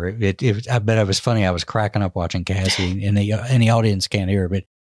and whatever. I bet it was funny. I was cracking up watching Cassie, and the audience can't hear her, but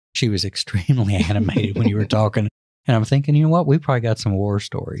she was extremely animated when you were talking. And I'm thinking, you know what? We probably got some war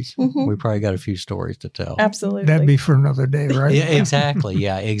stories. Mm-hmm. We probably got a few stories to tell. Absolutely. That'd be for another day, right? Yeah, exactly.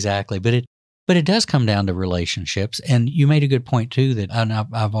 Yeah, exactly. But it does come down to relationships. And you made a good point too, that and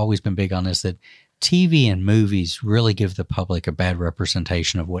I've always been big on this, that TV and movies really give the public a bad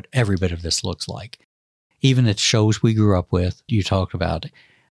representation of what every bit of this looks like. Even the shows we grew up with, you talked about,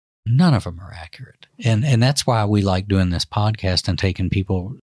 none of them are accurate. And that's why we like doing this podcast and taking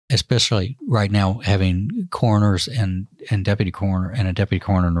people, especially right now, having coroners and deputy coroner and a deputy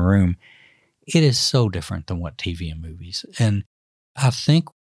coroner in the room. It is so different than what TV and movies. And I think,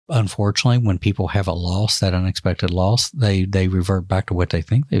 unfortunately, when people have a loss, that unexpected loss, they revert back to what they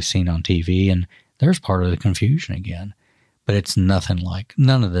think they've seen on TV, and there's part of the confusion again. But it's nothing like,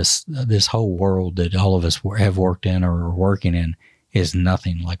 none of this whole world that all of us have worked in or are working in is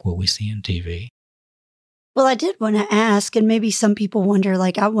nothing like what we see in TV. Well, I did want to ask, and maybe some people wonder,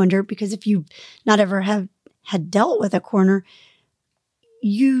 like I wonder, because if you not ever had dealt with a coroner,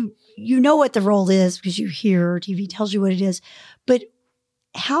 you know what the role is because you hear, or TV tells you what it is. But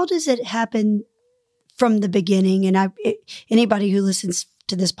how does it happen from the beginning? And anybody who listens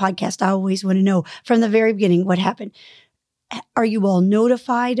to this podcast, I always want to know from the very beginning what happened. Are you all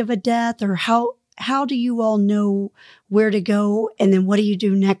notified of a death, or how do you all know where to go? And then what do you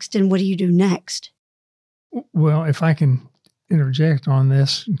do next? And what do you do next? Well, if I can interject on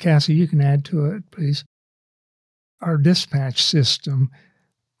this, and Cassie, you can add to it, please. Our dispatch system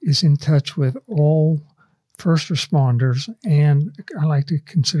is in touch with all first responders, and I like to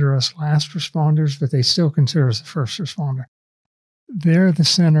consider us last responders, but they still consider us a first responder. They're the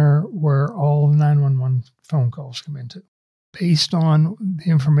center where all 911 phone calls come into. Based on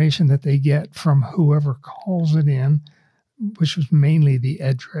the information that they get from whoever calls it in, which was mainly the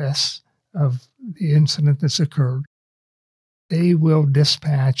address of the incident that's occurred, they will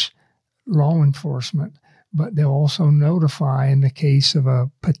dispatch law enforcement, but they'll also notify, in the case of a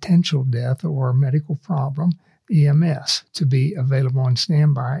potential death or a medical problem, EMS to be available on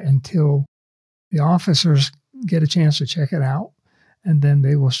standby until the officers get a chance to check it out, and then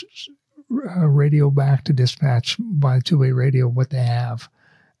they will radio back to dispatch by two-way radio what they have.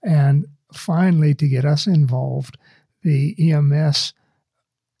 And finally, to get us involved, the EMS,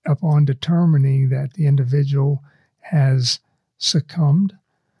 upon determining that the individual has succumbed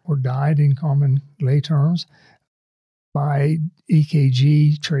or died in common lay terms by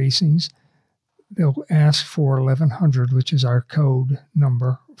EKG tracings, they'll ask for 1100, which is our code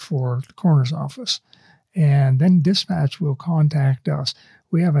number for the coroner's office. And then dispatch will contact us.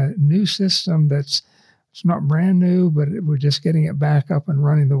 We have a new system it's not brand new, but we're just getting it back up and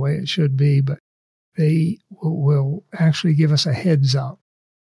running the way it should be. But they will actually give us a heads up.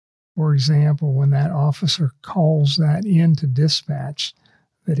 For example, when that officer calls that in to dispatch,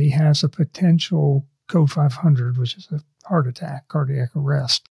 that he has a potential code 500, which is a heart attack, cardiac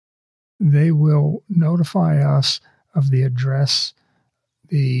arrest, they will notify us of the address,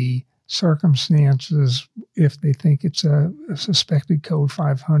 the circumstances, if they think it's a suspected code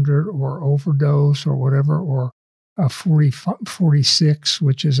 500 or overdose or whatever, or a 46,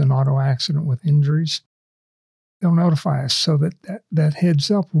 which is an auto accident with injuries. They'll notify us so that heads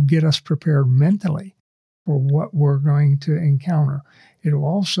up will get us prepared mentally for what we're going to encounter. It'll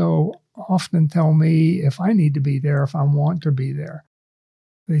also often tell me if I need to be there, if I want to be there.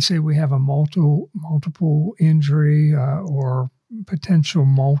 They say we have a multiple injury or potential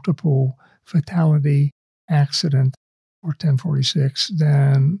multiple fatality accident or 1046,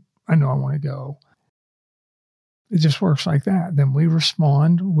 then I know I want to go. It just works like that. Then we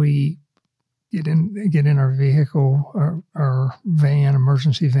respond. We get in our vehicle, our van,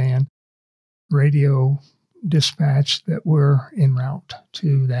 emergency van, radio dispatch that we're en route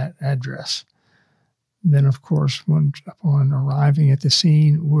to that address. Then, of course, upon arriving at the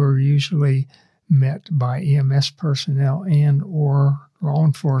scene, we're usually met by EMS personnel and or law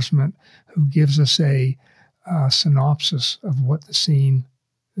enforcement who gives us a synopsis of what the scene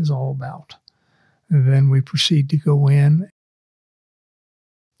is all about. And then we proceed to go in,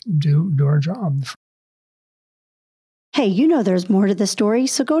 do our job. Hey, you know there's more to the story,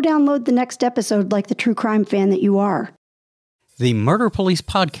 so go download the next episode like the true crime fan that you are. The Murder Police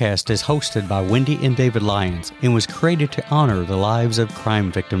podcast is hosted by Wendy and David Lyons and was created to honor the lives of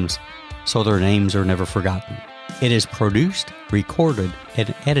crime victims so their names are never forgotten. It is produced, recorded,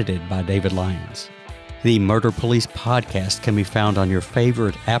 and edited by David Lyons. The Murder Police podcast can be found on your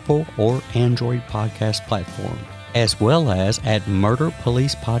favorite Apple or Android podcast platform. as well as at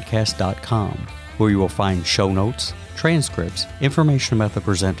murderpolicepodcast.com, where you will find show notes, transcripts, information about the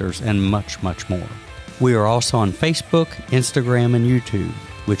presenters, and much, much more. We are also on Facebook, Instagram, and YouTube,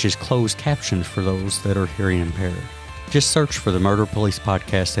 which is closed captions for those that are hearing impaired. Just search for the Murder Police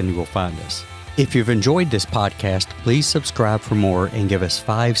Podcast and you will find us. If you've enjoyed this podcast, please subscribe for more and give us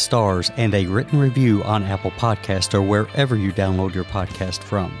 5 stars and a written review on Apple Podcasts or wherever you download your podcast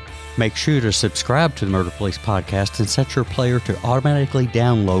from. Make sure to subscribe to the Murder Police Podcast and set your player to automatically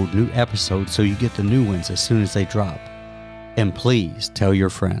download new episodes so you get the new ones as soon as they drop. And please tell your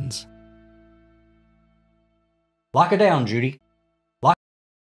friends. Lock it down, Judy.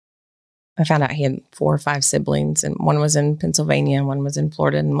 I found out he had 4 or 5 siblings, and one was in Pennsylvania and one was in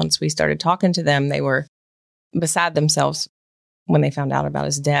Florida. And once we started talking to them, they were beside themselves when they found out about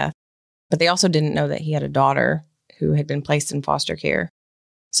his death. But they also didn't know that he had a daughter who had been placed in foster care.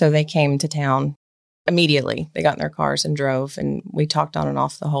 So they came to town immediately. They got in their cars and drove, and we talked on and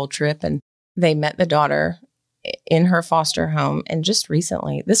off the whole trip. And they met the daughter in her foster home. And just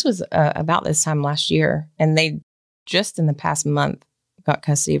recently, this was about this time last year, and they just in the past month got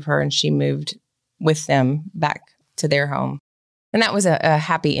custody of her, and she moved with them back to their home. And that was a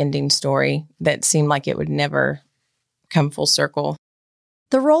happy ending story that seemed like it would never come full circle.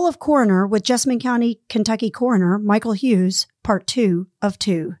 The Role of Coroner with Jessamine County, Kentucky Coroner Michael Hughes, Part 2 of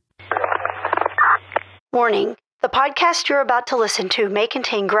 2. Warning. The podcast you're about to listen to may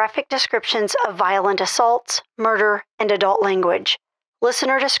contain graphic descriptions of violent assaults, murder, and adult language.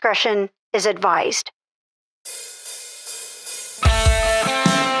 Listener discretion is advised.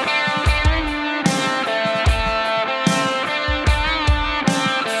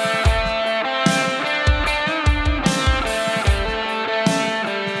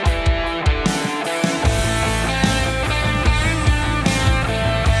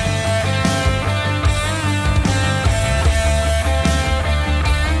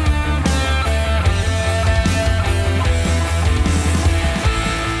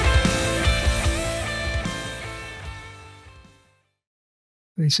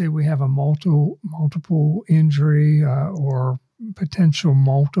 They say we have a multiple injury or potential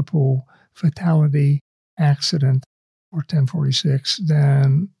multiple fatality accident or 1046,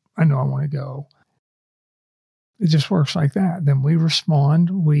 then I know I want to go. It just works like that. Then we respond.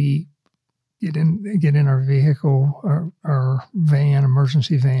 We get in our vehicle, our van,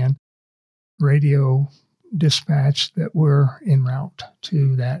 emergency van, radio dispatch that we're en route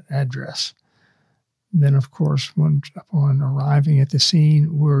to that address. Then, of course, upon arriving at the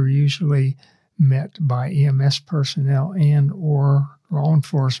scene, we're usually met by EMS personnel and or law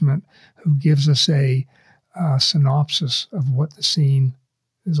enforcement who gives us a synopsis of what the scene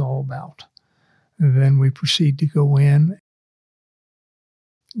is all about. And then we proceed to go in,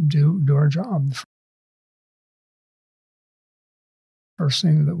 do our job. The first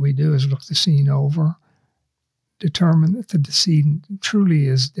thing that we do is look the scene over, determine that the decedent truly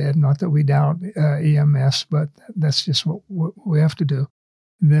is dead. Not that we doubt EMS, but that's just what we have to do.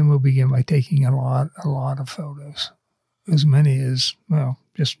 And then we'll begin by taking a lot of photos, as many as, well,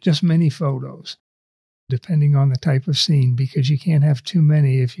 just many photos, depending on the type of scene, because you can't have too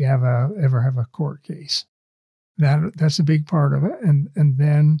many if you ever have a court case. That's a big part of it. And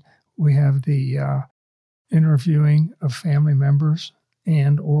then we have the interviewing of family members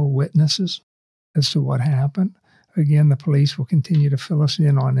and or witnesses as to what happened. Again, the police will continue to fill us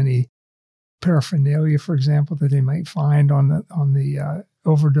in on any paraphernalia, for example, that they might find on the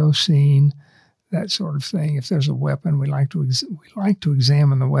overdose scene, that sort of thing. If there's a weapon, we like to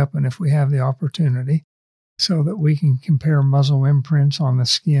examine the weapon if we have the opportunity, so that we can compare muzzle imprints on the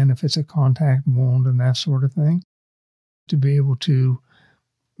skin if it's a contact wound and that sort of thing, to be able to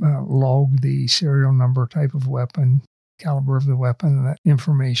log the serial number, type of weapon, caliber of the weapon, and that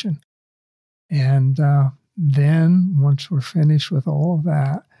information. And then once we're finished with all of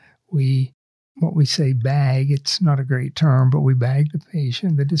that, what we say bag, it's not a great term, but we bag the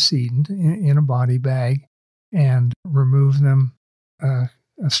patient, the decedent, in a body bag and remove them a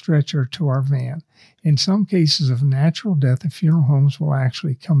stretcher to our van. In some cases of natural death, the funeral homes will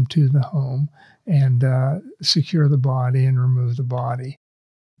actually come to the home and secure the body and remove the body.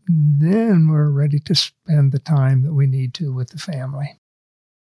 Then we're ready to spend the time that we need to with the family.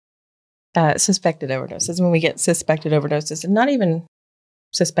 Suspected overdoses. When we get suspected overdoses, and not even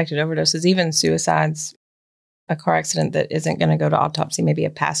suspected overdoses, even suicides, a car accident that isn't going to go to autopsy, maybe a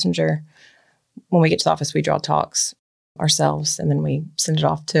passenger. When we get to the office, we draw talks ourselves, and then we send it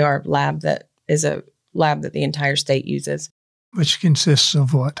off to our lab that is a lab that the entire state uses. Which consists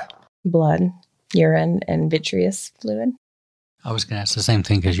of what? Blood, urine, and vitreous fluid. I was going to ask the same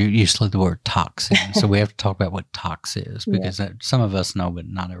thing because you slid the word toxin. So we have to talk about what tox is because some of us know, but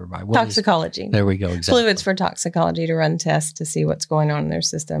not everybody. What toxicology. There we go. Exactly. Fluids for toxicology to run tests to see what's going on in their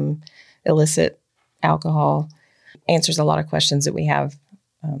system. Illicit alcohol answers a lot of questions that we have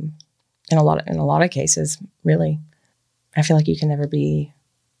in a lot of cases. Really, I feel like you can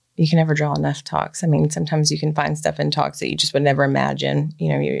never draw enough tox. I mean, sometimes you can find stuff in tox that you just would never imagine.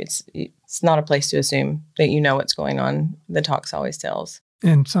 It's not a place to assume that you know what's going on. The tox always tells.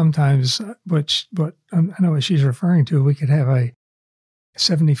 And sometimes, what I know what she's referring to, we could have a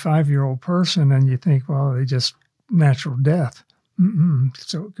 75-year-old person and you think, well, they just natural death.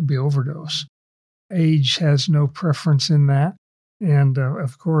 So it could be overdose. Age has no preference in that. And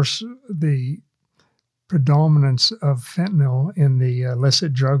of course, the predominance of fentanyl in the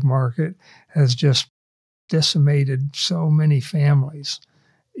illicit drug market has just decimated so many families.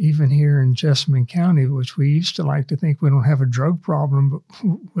 Even here in Jessamine County, which we used to like to think we don't have a drug problem, but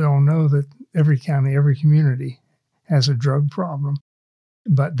we all know that every county, every community has a drug problem.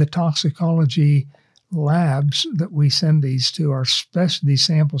 But the toxicology labs that we send these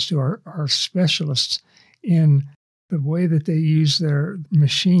samples to are specialists in the way that they use their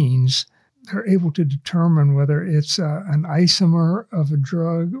machines. They're able to determine whether it's an isomer of a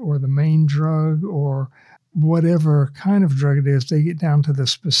drug or the main drug or whatever kind of drug it is. They get down to the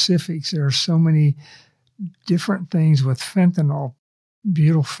specifics. There are so many different things with fentanyl,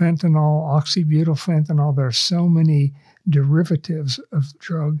 butylfentanyl, oxybutylfentanyl. There are so many derivatives of the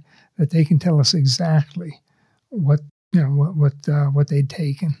drug that they can tell us exactly what they'd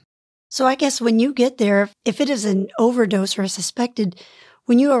taken. So I guess when you get there, if it is an overdose or a suspected,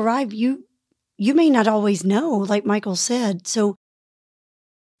 when you arrive, you may not always know, like Michael said. So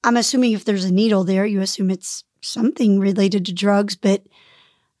I'm assuming if there's a needle there, you assume it's something related to drugs, but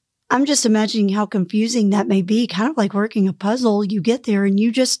I'm just imagining how confusing that may be, kind of like working a puzzle. You get there and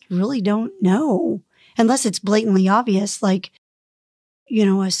you just really don't know, unless it's blatantly obvious, like,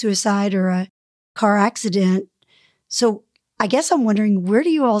 a suicide or a car accident. So I guess I'm wondering, where do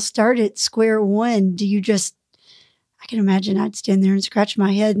you all start at square one? Do you just, I can imagine I'd stand there and scratch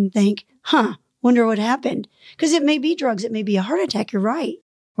my head and think, wonder what happened. Because it may be drugs, it may be a heart attack, you're right.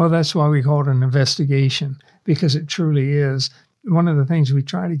 Well, that's why we call it an investigation, because it truly is. One of the things we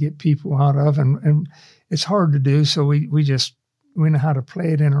try to get people out of, and it's hard to do, so we know how to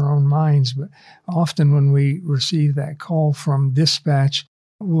play it in our own minds, but often when we receive that call from dispatch,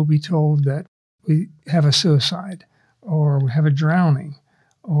 we'll be told that we have a suicide, or we have a drowning,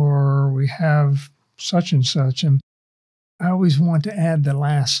 or we have such and such. And I always want to add the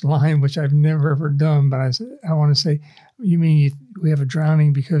last line, which I've never ever done, but I want to say, you mean we have a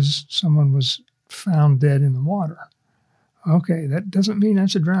drowning because someone was found dead in the water? Okay, that doesn't mean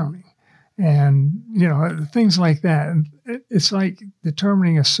that's a drowning. And, things like that. And it's like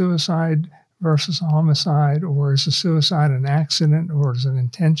determining a suicide versus a homicide, or is a suicide an accident, or is it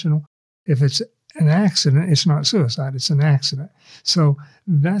intentional? If it's an accident, it's not suicide, it's an accident. So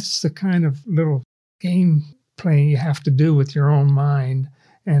that's the kind of little game playing you have to do with your own mind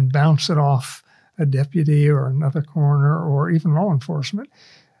and bounce it off a deputy or another coroner or even law enforcement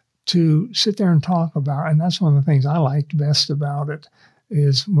to sit there and talk about. And that's one of the things I liked best about it,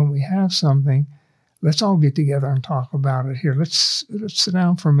 is when we have something, let's all get together and talk about it here. Let's sit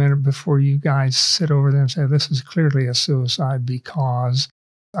down for a minute before you guys sit over there and say, this is clearly a suicide because.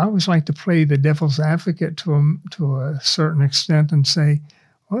 I always like to play the devil's advocate to a certain extent and say,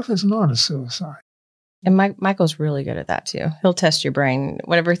 what if it's not a suicide? And Michael's really good at that too. He'll test your brain.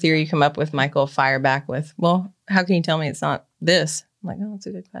 Whatever theory you come up with, Michael will fire back with, well, how can you tell me it's not this? I'm like, oh, that's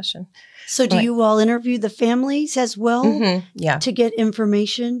a good question. So do you all interview the families as well? Mm-hmm. Yeah. To get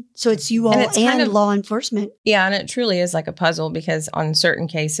information? So it's you all and kind of law enforcement? Yeah, and it truly is like a puzzle, because on certain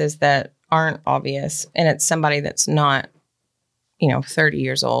cases that aren't obvious, and it's somebody that's not, 30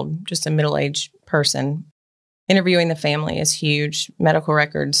 years old, just a middle-aged person, interviewing the family is huge. Medical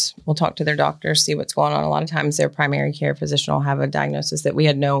records, we'll talk to their doctors, see what's going on. A lot of times their primary care physician will have a diagnosis that we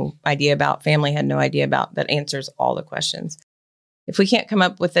had no idea about, family had no idea about, that answers all the questions. If we can't come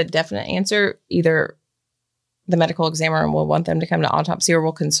up with a definite answer, either the medical examiner will want them to come to autopsy, or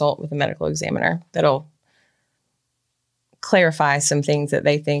we'll consult with a medical examiner that'll clarify some things that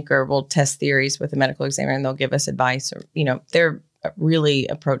they think, or we'll test theories with a medical examiner and they'll give us advice. Or, they're really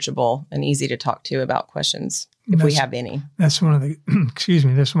approachable and easy to talk to about questions if we have any. That's one of the,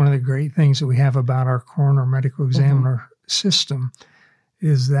 that's one of the great things that we have about our coroner medical examiner system,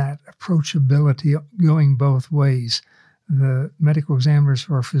 is that approachability going both ways. The medical examiners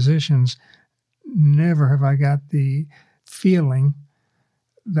or physicians, never have I got the feeling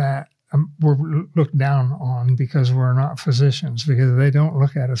that we're looked down on because we're not physicians, because they don't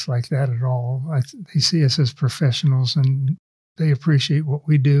look at us like that at all. They see us as professionals, and they appreciate what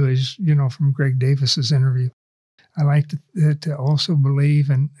we do, as from Greg Davis's interview. I like to also believe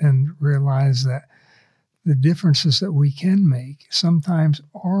and realize that the differences that we can make sometimes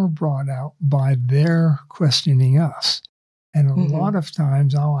are brought out by their questioning us. And a lot of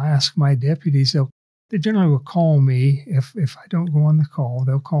times I'll ask my deputies, they generally will call me. If I don't go on the call,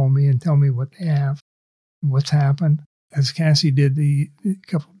 they'll call me and tell me what they have, what's happened. As Cassie did a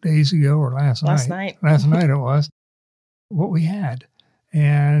couple of days ago, or last night. Last night it was, what we had.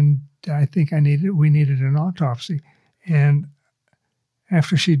 And I think we needed an autopsy. And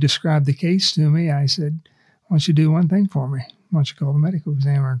after she described the case to me, I said, why don't you do one thing for me? Why don't you call the medical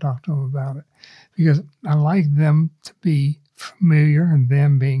examiner and talk to them about it? Because I like them to be familiar, and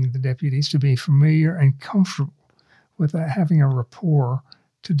them being the deputies, to be familiar and comfortable with having a rapport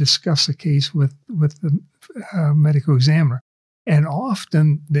to discuss the case with the medical examiner. And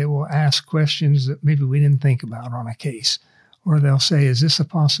often they will ask questions that maybe we didn't think about on a case. Or they'll say, is this a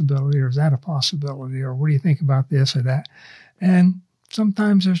possibility, or is that a possibility, or what do you think about this or that? And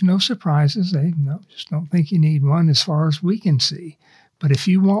sometimes there's no surprises. They just don't think you need one as far as we can see. But if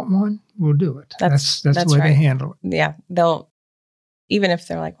you want one, we'll do it. That's the way they handle it. Yeah. Even if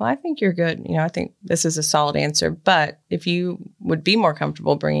they're like, well, I think you're good. I think this is a solid answer. But if you would be more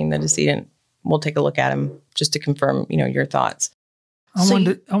comfortable bringing the decedent, we'll take a look at him just to confirm, your thoughts. I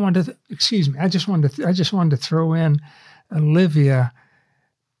wanted to, excuse me. I just wanted to throw in, Olivia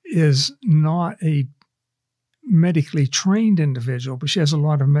is not a medically trained individual, but she has a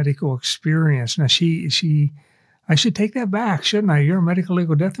lot of medical experience. Now, I should take that back, shouldn't I? You're a medical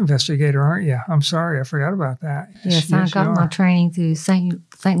legal death investigator, aren't you? I'm sorry, I forgot about that. Yes, I got my training through St.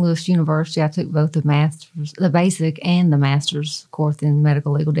 Louis University. I took both the basic and the master's course in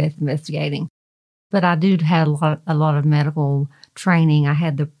medical legal death investigating. But I do have a lot of medical training. I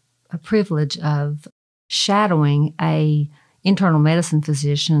had the privilege of shadowing a internal medicine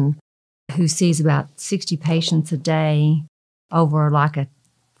physician who sees about 60 patients a day over like a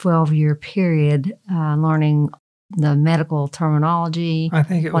 12-year period, learning the medical terminology. I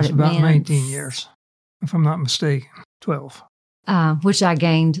think it was about 19 years, if I'm not mistaken, 12. Which I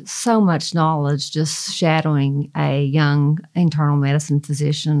gained so much knowledge just shadowing a young internal medicine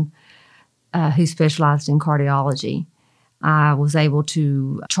physician who specialized in cardiology. I was able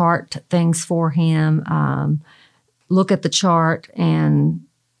to chart things for him, look at the chart and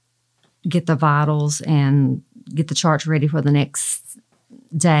get the vitals and get the charts ready for the next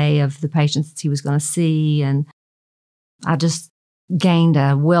day of the patients he was going to see. And I just gained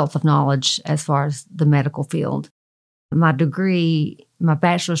a wealth of knowledge as far as the medical field. My degree, my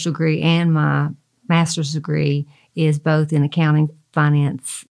bachelor's degree and my master's degree is both in accounting,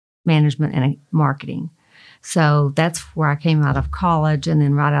 finance, management, and marketing. So that's where I came out of college. And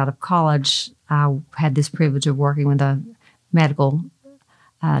then right out of college, I had this privilege of working with a medical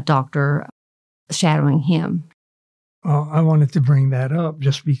doctor, shadowing him. Well, I wanted to bring that up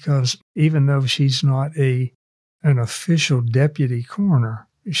just because even though she's not an official deputy coroner,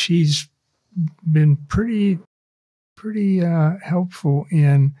 she's been pretty helpful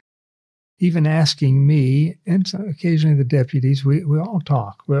in even asking me, and occasionally the deputies, we all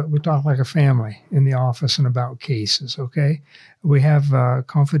talk. We talk like a family in the office and about cases, okay? We have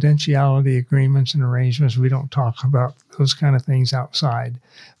confidentiality agreements and arrangements. We don't talk about those kind of things outside.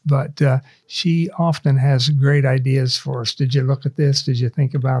 But she often has great ideas for us. Did you look at this? Did you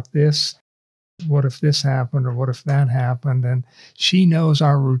think about this? What if this happened, or what if that happened? And she knows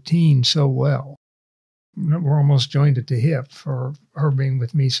our routine so well. We're almost joined at the hip for her being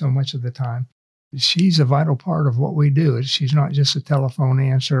with me so much of the time. She's a vital part of what we do. She's not just a telephone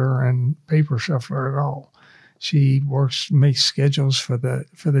answerer and paper shuffler at all. She makes schedules for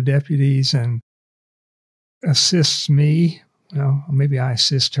the deputies and assists me. Well, maybe I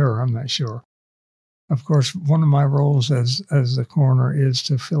assist her, I'm not sure. Of course, one of my roles as the coroner is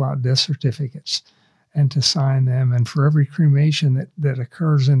to fill out death certificates and to sign them. And for every cremation that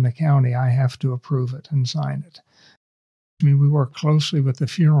occurs in the county, I have to approve it and sign it. I mean, we work closely with the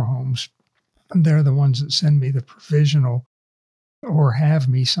funeral homes, and they're the ones that send me the provisional or have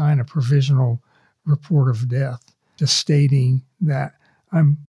me sign a provisional report of death, just stating that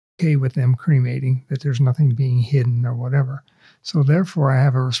I'm okay with them cremating, that there's nothing being hidden or whatever. So therefore, I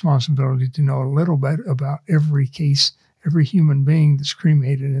have a responsibility to know a little bit about every case, every human being that's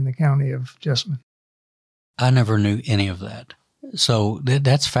cremated in the county of Jessamine. I never knew any of that. So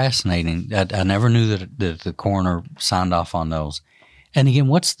that's fascinating. I never knew that the coroner signed off on those. And again,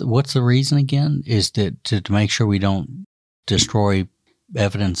 what's the reason again? Is that to make sure we don't destroy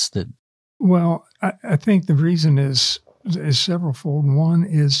evidence that Well, I think the reason is severalfold. One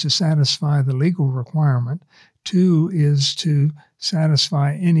is to satisfy the legal requirement. Two is to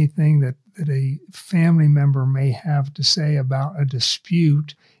satisfy anything that a family member may have to say about a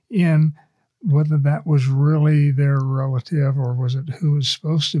dispute in whether that was really their relative or was it who was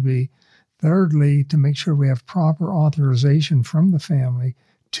supposed to be. Thirdly, to make sure we have proper authorization from the family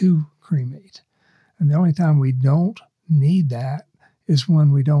to cremate. And the only time we don't need that is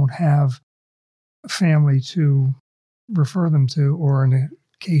when we don't have a family to refer them to, or in a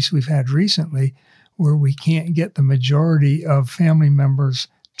case we've had recently where we can't get the majority of family members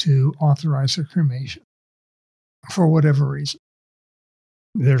to authorize a cremation for whatever reason.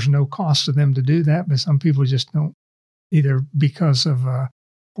 There's no cost to them to do that, but some people just don't, either because of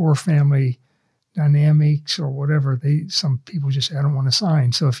poor family dynamics or whatever. Some people just say, I don't want to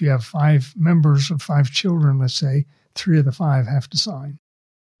sign. So if you have 5 members of 5 children, let's say, 3 of the 5 have to sign.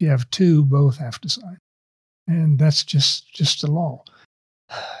 If you have 2, both have to sign. And that's just the law.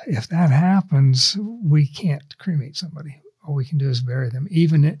 If that happens, we can't cremate somebody. All we can do is bury them,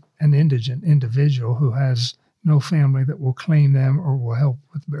 even an indigent individual who has no family that will claim them or will help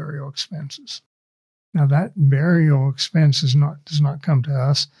with burial expenses. Now, that burial expense does not come to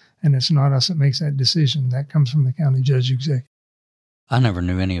us, and it's not us that makes that decision. That comes from the county judge executive. I never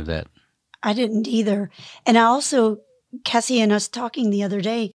knew any of that. I didn't either. And I also, Cassie and us talking the other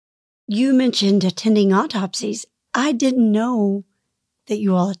day, you mentioned attending autopsies. I didn't know that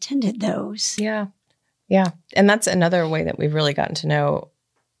you all attended those. Yeah. Yeah. And that's another way that we've really gotten to know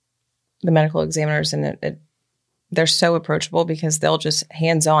the medical examiners, and they're so approachable because they'll just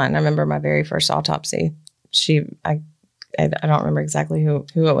hands-on. I remember my very first autopsy. I don't remember exactly who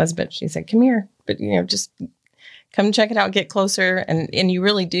it was, but she said, come here, but just come check it out, get closer. And you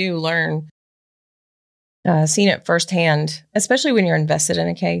really do learn, seeing it firsthand, especially when you're invested in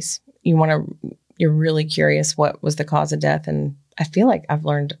a case. You're really curious what was the cause of death. And I feel like I've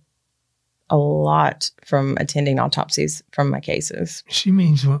learned a lot from attending autopsies from my cases. She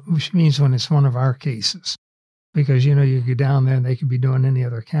means when it's one of our cases, because, you go down there and they could be doing any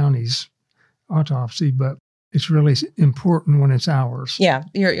other county's autopsy, but it's really important when it's ours. Yeah.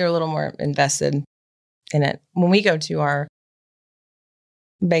 You're a little more invested in it. When we go to our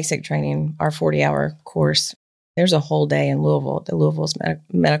basic training, our 40-hour course, there's a whole day in Louisville, the Louisville's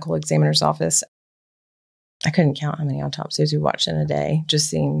medical examiner's office. I couldn't count how many autopsies we watched in a day, just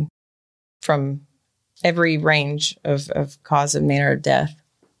seeing from every range of cause and manner of death.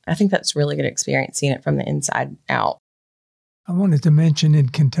 I think that's really good experience, seeing it from the inside out. I wanted to mention in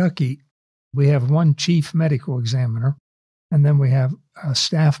Kentucky, we have one chief medical examiner, and then we have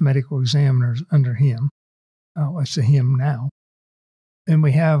staff medical examiners under him. Oh, it's a him now. And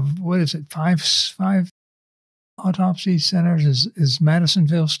we have, 5 autopsy centers? Is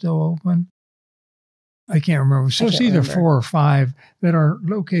Madisonville still open? I can't remember. So it's either 4 or 5 that are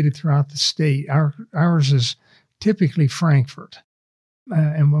located throughout the state. Ours is typically Frankfort.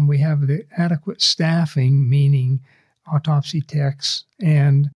 And when we have the adequate staffing, meaning autopsy techs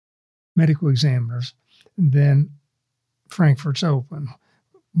and medical examiners, then Frankfort's open.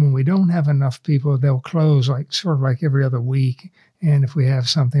 When we don't have enough people, they'll close sort of like every other week. And if we have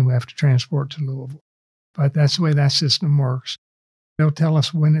something, we have to transport to Louisville. But that's the way that system works. They'll tell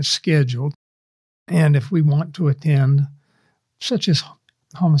us when it's scheduled. And if we want to attend, such as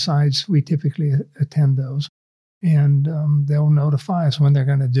homicides, we typically attend those. And they'll notify us when they're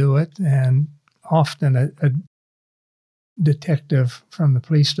going to do it. And often a detective from the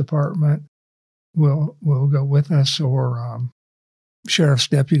police department will go with us, or sheriff's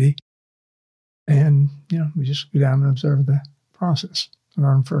deputy. And, we just go down and observe the process,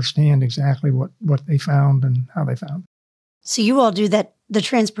 learn firsthand exactly what they found and how they found it. So you all do the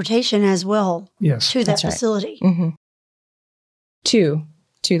transportation as well. Yes, to that facility. Right. Mm-hmm. To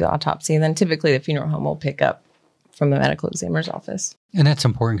the autopsy. And then typically the funeral home will pick up from the medical examiner's office. And that's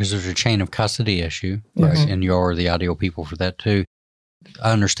important because there's a chain of custody issue, right? Mm-hmm. And you're the ideal people for that too.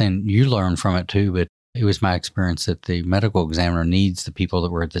 I understand you learn from it too, but it was my experience that the medical examiner needs the people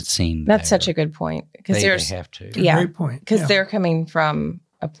that were at the scene. That's such a good point. Because they have to. Yeah, great point. Because they're coming from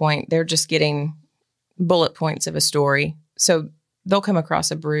a point, they're just getting bullet points of a story. So they'll come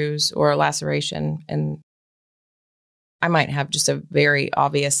across a bruise or a laceration, and I might have just a very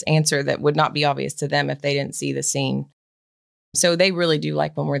obvious answer that would not be obvious to them if they didn't see the scene. So they really do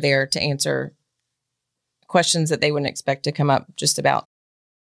like when we're there to answer questions that they wouldn't expect to come up just about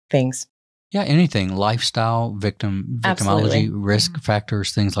things. Yeah, anything, lifestyle, victimology, Absolutely. risk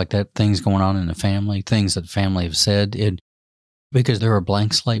factors, things like that, things going on in the family, things that the family have said. Because they're a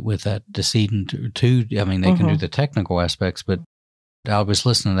blank slate with that decedent too. I mean, they can do the technical aspects, but I was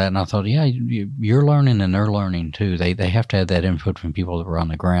listening to that and I thought, yeah, you're learning and they're learning too. They have to have that input from people that were on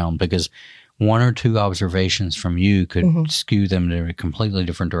the ground, because one or two observations from you could skew them to a completely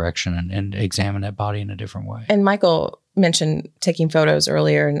different direction and examine that body in a different way. And Michael mentioned taking photos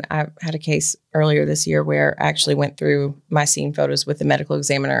earlier, and I had a case earlier this year where I actually went through my scene photos with the medical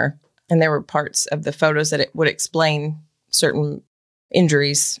examiner, and there were parts of the photos that it would explain certain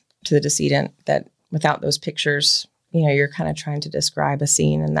injuries to the decedent that without those pictures, you're kind of trying to describe a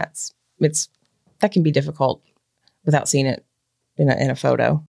scene, and that can be difficult without seeing it in a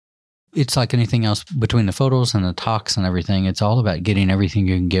photo. It's like anything else between the photos and the talks and everything. It's all about getting everything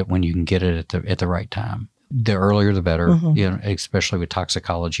you can get when you can get it at the right time. The earlier, the better, especially with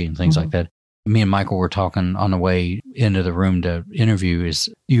toxicology and things like that. Me and Michael were talking on the way into the room to interview, is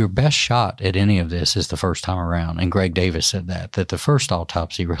your best shot at any of this is the first time around. And Greg Davis said that the first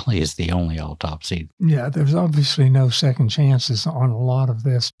autopsy really is the only autopsy. Yeah, there's obviously no second chances on a lot of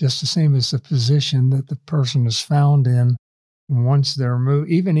this, just the same as the position that the person is found in. Once they're moved,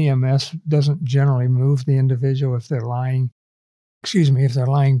 even EMS doesn't generally move the individual if they're lying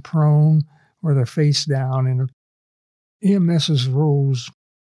prone or they're face down. And EMS's rules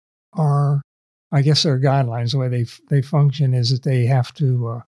are, I guess their guidelines, the way they function is that they have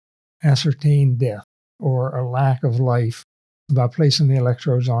to ascertain death or a lack of life by placing the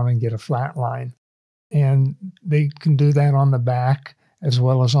electrodes on and get a flat line. And they can do that on the back as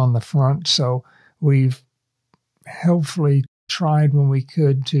well as on the front. So we've helpfully tried when we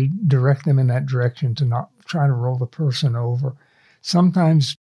could to direct them in that direction, to not try to roll the person over.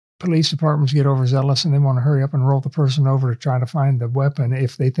 Sometimes police departments get overzealous and they want to hurry up and roll the person over to try to find the weapon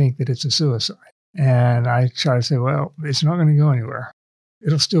if they think that it's a suicide. And I try to say, well, it's not going to go anywhere.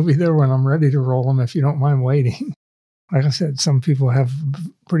 It'll still be there when I'm ready to roll them if you don't mind waiting. Like I said, some people have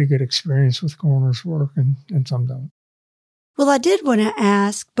pretty good experience with coroner's work and some don't. Well, I did want to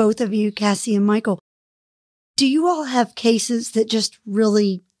ask both of you, Cassie and Michael, do you all have cases that just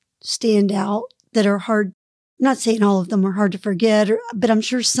really stand out that are hard? I'm not saying all of them are hard to forget, but I'm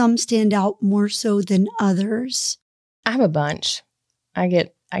sure some stand out more so than others. I have a bunch. I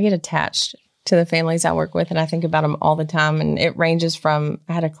get attached to the families I work with, and I think about them all the time. And it ranges from,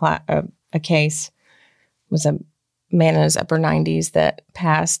 I had a case, was a man in his upper 90s that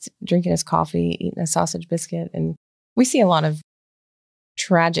passed drinking his coffee, eating a sausage biscuit. And we see a lot of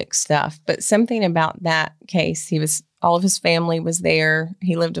tragic stuff, but something about that case, all of his family was there.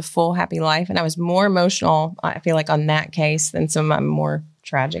 He lived a full, happy life. And I was more emotional, I feel like, on that case than some of my more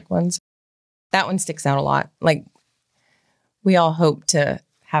tragic ones. That one sticks out a lot. Like, we all hope to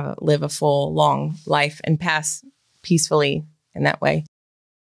live a full, long life and pass peacefully in that way.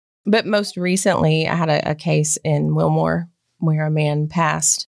 But most recently, I had a case in Wilmore where a man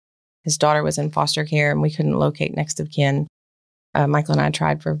passed. His daughter was in foster care and we couldn't locate next of kin. Michael and I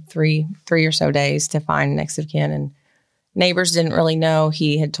tried for three or so days to find next of kin, and neighbors didn't really know.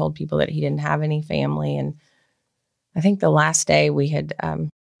 He had told people that he didn't have any family. And I think the last day we had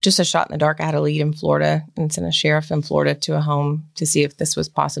just a shot in the dark. I had a lead in Florida and sent a sheriff in Florida to a home to see if this was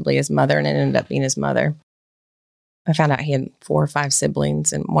possibly his mother, and it ended up being his mother. I found out he had 4 or 5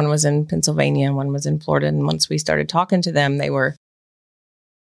 siblings, and one was in Pennsylvania and one was in Florida. And once we started talking to them, they were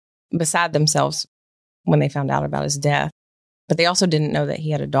beside themselves when they found out about his death. But they also didn't know that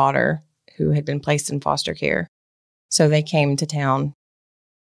he had a daughter who had been placed in foster care. So they came to town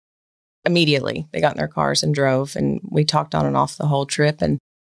immediately. They got in their cars and drove, and we talked on and off the whole trip. And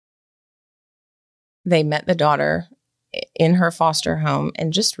they met the daughter in her foster home.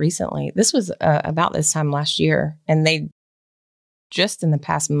 And just recently, this was about this time last year, and they just in the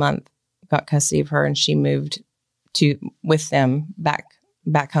past month got custody of her, and she moved with them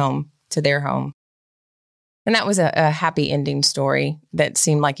back home to their home. And that was a happy ending story that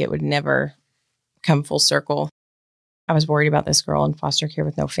seemed like it would never come full circle. I was worried about this girl in foster care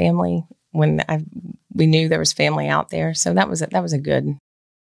with no family when we knew there was family out there. So that was a good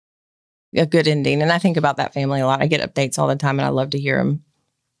ending. And I think about that family a lot. I get updates all the time, and I love to hear them,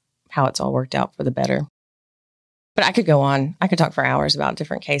 how it's all worked out for the better. But I could go on. I could talk for hours about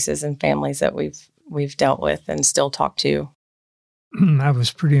different cases and families that we've dealt with and still talk to. I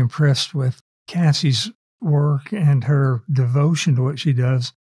was pretty impressed with Cassie's work and her devotion to what she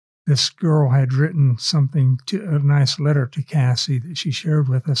does. This girl had written a nice letter to Cassie that she shared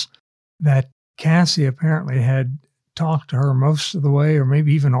with us, that Cassie apparently had talked to her most of the way, or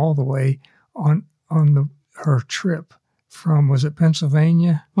maybe even all the way, on her trip from, was it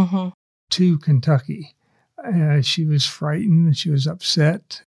Pennsylvania to Kentucky. She was frightened, she was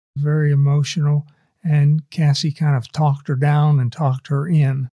upset, very emotional, and Cassie kind of talked her down and talked her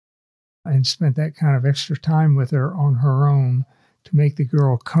in, and spent that kind of extra time with her on her own to make the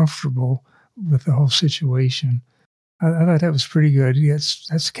girl comfortable with the whole situation. I thought that was pretty good. Yes,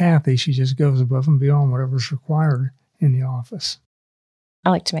 that's Kathy. She just goes above and beyond whatever's required in the office.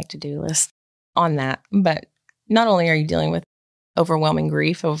 I like to make to-do lists on that. But not only are you dealing with overwhelming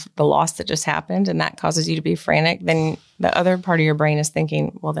grief of the loss that just happened, and that causes you to be frantic, then the other part of your brain is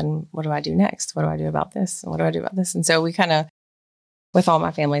thinking, well, then what do I do next? What do I do about this? And what do I do about this? And so we kind of, with all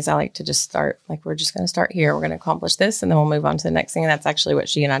my families, I like to just start, like, we're just going to start here. We're going to accomplish this, and then we'll move on to the next thing. And that's actually what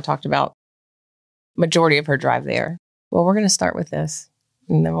she and I talked about majority of her drive there. Well, we're going to start with this,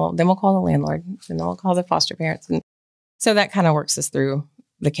 and then we'll call the landlord, and then we'll call the foster parents. And so that kind of works us through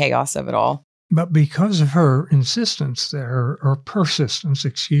the chaos of it all. But because of her insistence there, or persistence,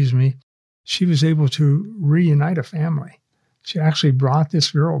 she was able to reunite a family. She actually brought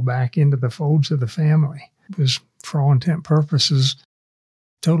this girl back into the folds of the family. It was, for all intent and purposes,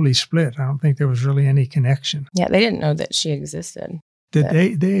 totally split. I don't think there was really any connection. Yeah, they didn't know that she existed.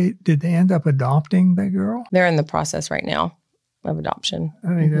 Did they end up adopting the girl? They're in the process right now of adoption.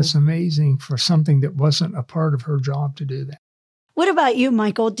 I think that's amazing for something that wasn't a part of her job to do that. What about you,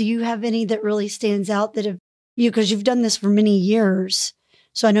 Michael? Do you have any that really stands out that have you, because you've done this for many years,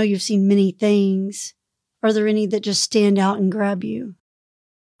 so I know you've seen many things. Are there any that just stand out and grab you?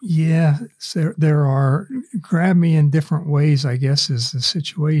 Yeah, there are. Grab me in different ways, I guess, is the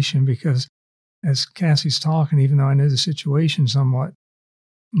situation, because as Cassie's talking, even though I knew the situation somewhat,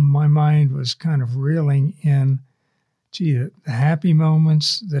 my mind was kind of reeling in, the happy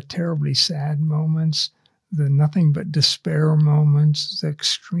moments, the terribly sad moments, the nothing but despair moments, the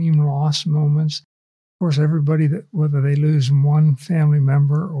extreme loss moments. Of course, everybody, whether they lose one family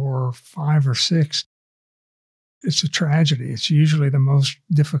member or 5 or 6, it's a tragedy. It's usually the most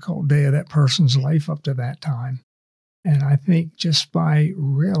difficult day of that person's life up to that time. And I think just by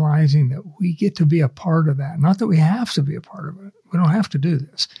realizing that we get to be a part of that, not that we have to be a part of it, we don't have to do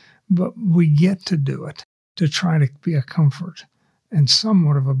this, but we get to do it to try to be a comfort and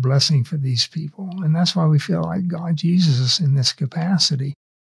somewhat of a blessing for these people. And that's why we feel like God uses us in this capacity.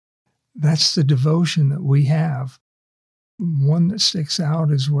 That's the devotion that we have. One that sticks out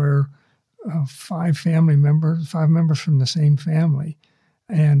is where 5 members from the same family,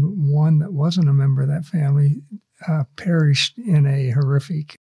 and one that wasn't a member of that family perished in a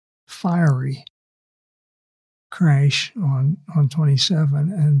horrific, fiery crash on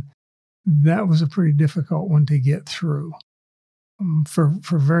 27. And that was a pretty difficult one to get through for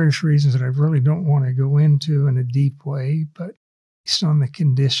various reasons that I really don't want to go into in a deep way, but based on the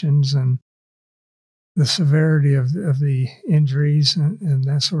conditions and the severity of the injuries and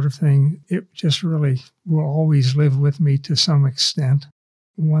that sort of thing, it just really will always live with me to some extent.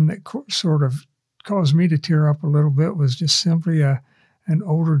 One that sort of caused me to tear up a little bit was just simply an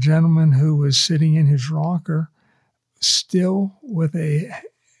older gentleman who was sitting in his rocker, still with a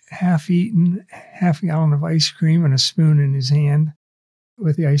half-eaten half-gallon of ice cream and a spoon in his hand,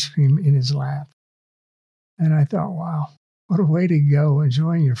 with the ice cream in his lap. And I thought, wow, what a way to go,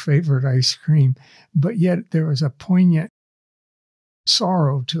 enjoying your favorite ice cream. But yet there was a poignant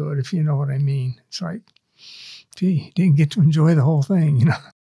sorrow to it, if you know what I mean. It's like, gee, he didn't get to enjoy the whole thing,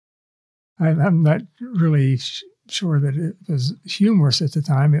 I'm not really sure that it was humorous at the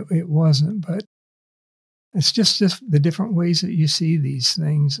time. It wasn't, but it's just the different ways that you see these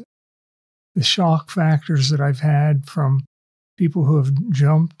things. The shock factors that I've had from people who have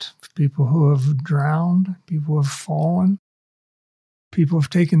jumped, people who have drowned, people who have fallen, people who have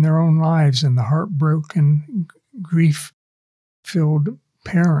taken their own lives, and the heartbroken, grief-filled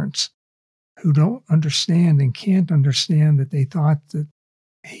parents who don't understand and can't understand that they thought that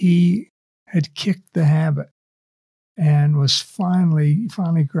he had kicked the habit and was finally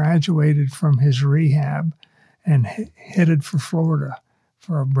graduated from his rehab and headed for Florida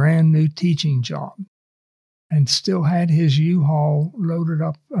for a brand new teaching job, and still had his U-Haul loaded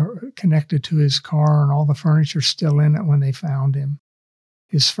up or connected to his car and all the furniture still in it when they found him.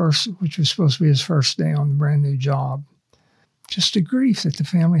 Which was supposed to be his first day on the brand new job. Just a grief that the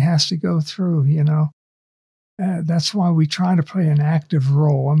family has to go through, That's why we try to play an active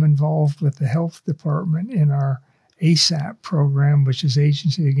role. I'm involved with the health department in our ASAP program, which is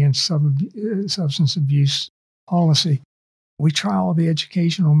Agency Against Substance Abuse Policy. We try all the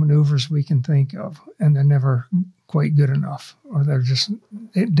educational maneuvers we can think of, and they're never quite good enough, or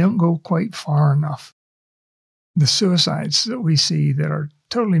they don't go quite far enough. The suicides that we see that are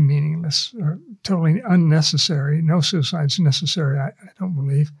totally meaningless or totally unnecessary, no suicides necessary, I don't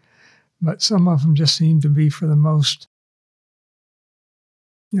believe, but some of them just seem to be for the most,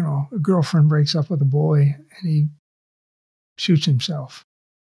 a girlfriend breaks up with a boy and he shoots himself.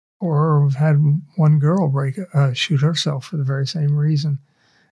 Or we've had one girl shoot herself for the very same reason.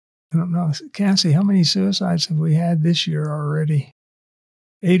 I don't know. Cassie, how many suicides have we had this year already?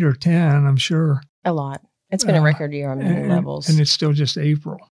 8 or 10, I'm sure. A lot. It's been a record year on many levels. And it's still just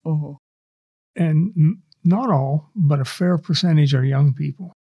April. Mm-hmm. And not all, but a fair percentage are young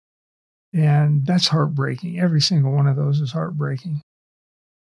people. And that's heartbreaking. Every single one of those is heartbreaking.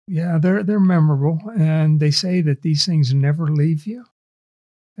 Yeah, they're memorable. And they say that these things never leave you.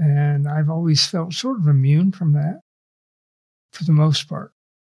 And I've always felt sort of immune from that for the most part.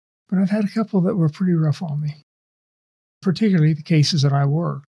 But I've had a couple that were pretty rough on me, particularly the cases that I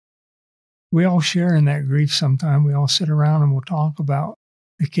work. We all share in that grief sometime. We all sit around and we'll talk about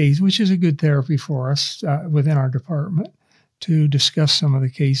the case, which is a good therapy for us within our department to discuss some of the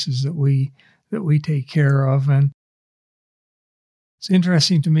cases that we take care of. And it's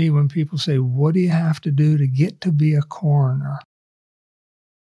interesting to me when people say, what do you have to do to get to be a coroner?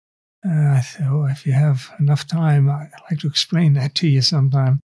 So if you have enough time, I'd like to explain that to you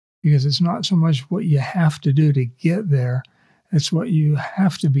sometime, because it's not so much what you have to do to get there, it's what you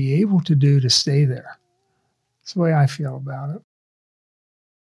have to be able to do to stay there. It's the way I feel about it.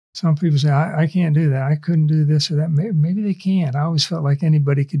 Some people say, I can't do that. I couldn't do this or that. Maybe they can't. I always felt like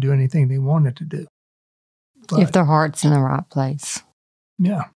anybody could do anything they wanted to do. But, if their heart's in the right place.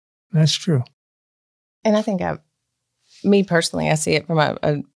 Yeah, that's true. And I think me personally, I see it from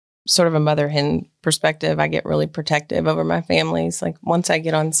a sort of a mother hen perspective. I get really protective over my families. Like once I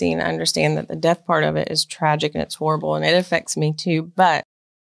get on scene, I understand that the death part of it is tragic and it's horrible and it affects me too. But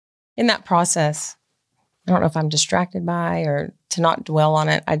in that process, I don't know if I'm distracted by or to not dwell on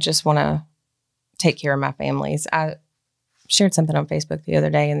it. I just want to take care of my families. I shared something on Facebook the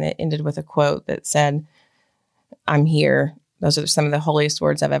other day and it ended with a quote that said, "I'm here." Those are some of the holiest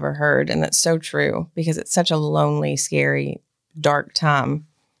words I've ever heard. And that's so true because it's such a lonely, scary, dark time.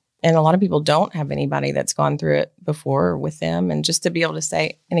 And a lot of people don't have anybody that's gone through it before or with them. And just to be able to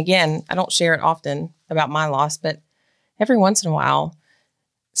say, and again, I don't share it often about my loss, but every once in a while,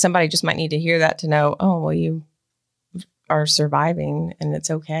 somebody just might need to hear that to know, oh, well, you are surviving and it's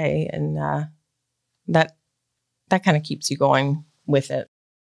okay. And that kind of keeps you going with it,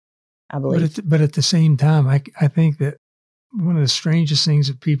 I believe. But at the same time, I think that one of the strangest things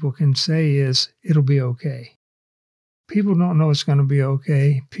that people can say is, it'll be okay. People don't know it's going to be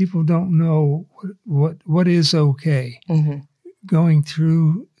okay. People don't know what is okay. Mm-hmm. Going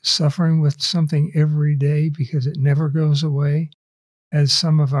through suffering with something every day because it never goes away. As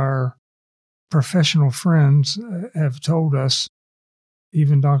some of our professional friends have told us,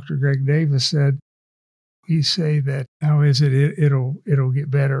 even Dr. Greg Davis said, we say that, how is it? It'll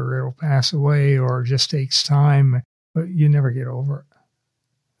get better, or it'll pass away, or it just takes time, but you never get over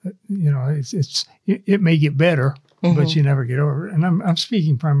it. You know, it may get better, mm-hmm. but you never get over it. And I'm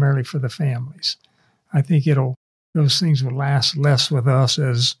speaking primarily for the families. I think those things will last less with us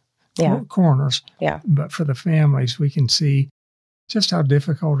as coroners. Yeah. But for the families, we can see just how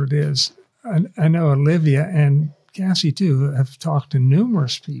difficult it is. I know Olivia and Cassie, too, have talked to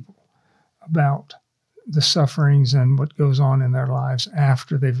numerous people about the sufferings and what goes on in their lives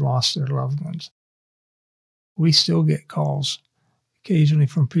after they've lost their loved ones. We still get calls occasionally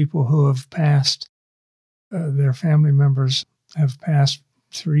from people who have passed. Their family members have passed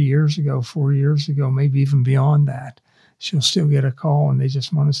 3 years ago, 4 years ago, maybe even beyond that. She'll still get a call and they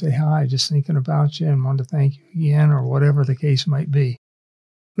just want to say hi, just thinking about you and want to thank you again, or whatever the case might be.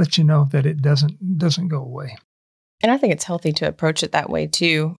 Let you know that it doesn't go away. And I think it's healthy to approach it that way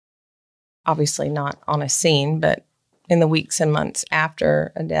too. Obviously not on a scene, but in the weeks and months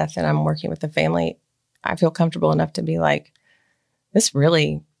after a death and I'm working with the family, I feel comfortable enough to be like, this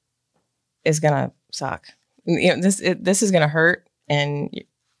really is going to suck. You know, this is going to hurt and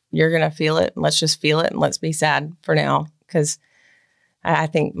you're going to feel it. Let's just feel it and let's be sad for now. Because I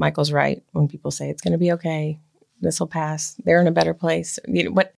think Michael's right when people say it's going to be okay. This will pass. They're in a better place. You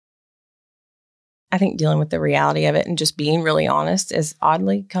know, but I think dealing with the reality of it and just being really honest is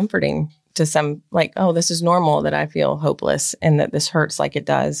oddly comforting to some, like, oh, this is normal that I feel hopeless and that this hurts like it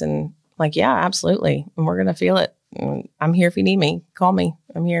does. And like, yeah, absolutely. And we're going to feel it. And I'm here if you need me. Call me.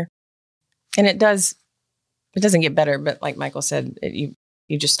 I'm here. And it doesn't get better. But like Michael said, you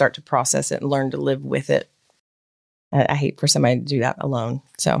just start to process it and learn to live with it. I hate for somebody to do that alone.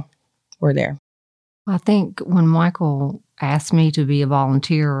 So we're there. I think when Michael asked me to be a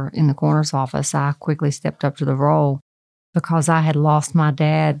volunteer in the coroner's office, I quickly stepped up to the role because I had lost my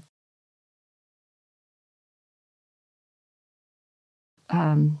dad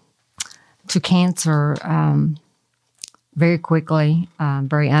to cancer very quickly,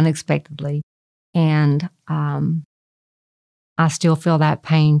 very unexpectedly. And I still feel that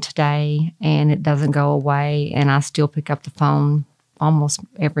pain today, and it doesn't go away. And I still pick up the phone almost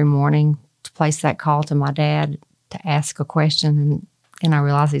every morning to place that call to my dad to ask a question, and I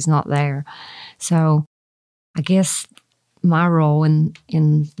realize he's not there. So I guess my role in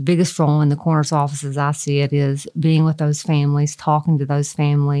the biggest role in the coroner's office, as I see it, is being with those families, talking to those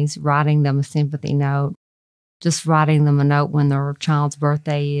families, writing them a sympathy note, just writing them a note when their child's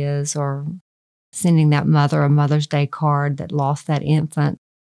birthday is, or sending that mother a Mother's Day card that lost that infant.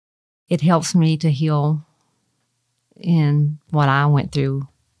 It helps me to heal in what I went through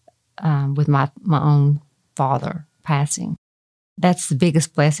with my own father passing. That's the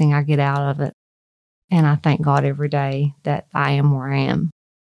biggest blessing I get out of it. And I thank God every day that I am where I am.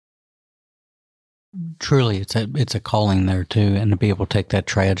 Truly, it's a calling there too, and to be able to take that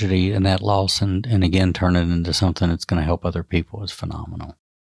tragedy and that loss and again turn it into something that's going to help other people is phenomenal.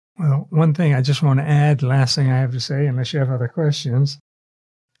 Well, one thing I just want to add, last thing I have to say, unless you have other questions.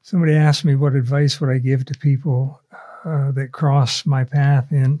 Somebody asked me what advice would I give to people that cross my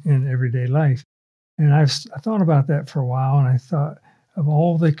path in everyday life. And I thought about that for a while, and I thought of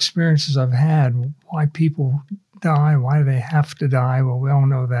all the experiences I've had, why people die, why do they have to die? Well, we all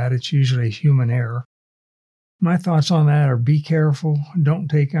know that. It's usually human error. My thoughts on that are be careful, don't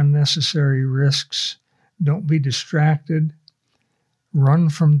take unnecessary risks, don't be distracted, run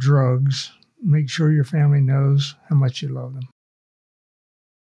from drugs, make sure your family knows how much you love them.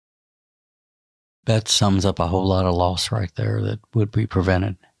 That sums up a whole lot of loss right there that would be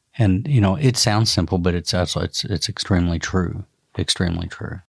prevented. And, you know, it sounds simple, but it's extremely true. Extremely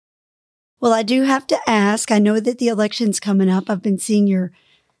true. Well, I do have to ask, I know that the election's coming up. I've been seeing your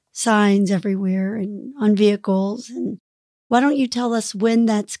signs everywhere and on vehicles. And why don't you tell us when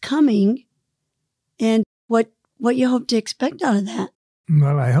that's coming and what you hope to expect out of that?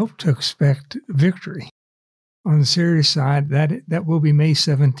 Well, I hope to expect victory. On the serious side, that will be May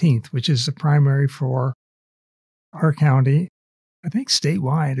 17th, which is the primary for our county, I think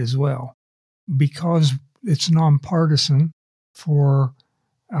statewide as well. Because it's nonpartisan for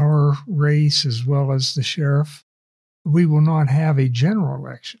our race as well as the sheriff, we will not have a general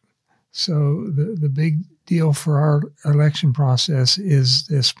election. So the big deal for our election process is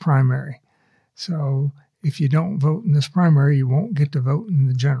this primary. So if you don't vote in this primary, you won't get to vote in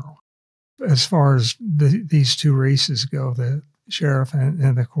the general. As far as these two races go, the sheriff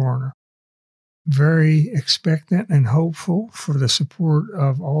and the coroner. Very expectant and hopeful for the support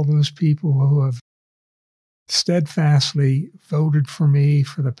of all those people who have steadfastly voted for me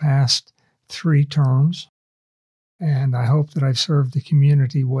for the past 3 terms. And I hope that I've served the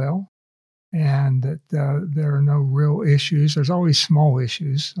community well and that there are no real issues. There's always small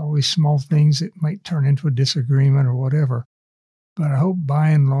issues, always small things that might turn into a disagreement or whatever. But I hope by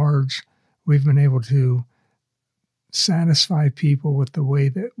and large we've been able to satisfy people with the way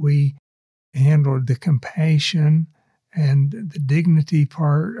that we handled the compassion and the dignity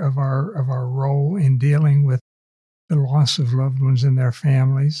part of our role in dealing with the loss of loved ones and their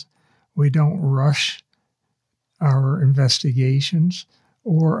families. We don't rush our investigations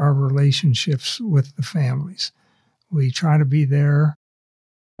or our relationships with the families. We try to be there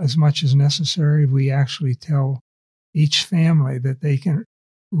as much as necessary. We actually tell each family that they can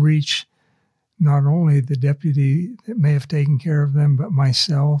reach not only the deputy that may have taken care of them, but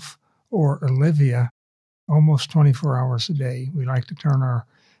myself or Olivia almost 24 hours a day. We like to turn our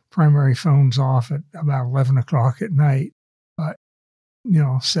primary phones off at about 11 o'clock at night. But,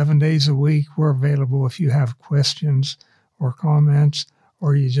 7 days a week, we're available if you have questions or comments,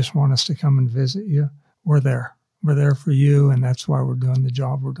 or you just want us to come and visit you. We're there. We're there for you, and that's why we're doing the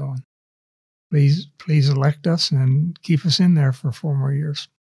job we're doing. Please elect us and keep us in there for 4 more years.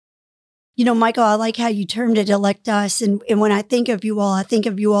 Michael, I like how you termed it, elect us. And when I think of you all, I think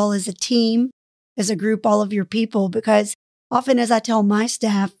of you all as a team, as a group, all of your people, because often as I tell my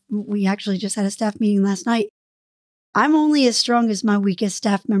staff, we actually just had a staff meeting last night, I'm only as strong as my weakest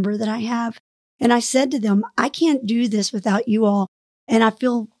staff member that I have. And I said to them, I can't do this without you all. And I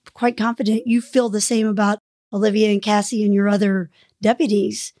feel quite confident you feel the same about Olivia and Cassie and your other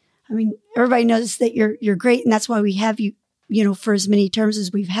deputies. I mean, everybody knows that you're great, and that's why we have you, for as many terms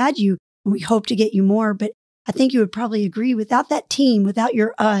as we've had you, and we hope to get you more. But I think you would probably agree, without that team, without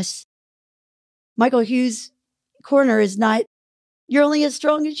your us, Michael Hughes, coroner, is not, you're only as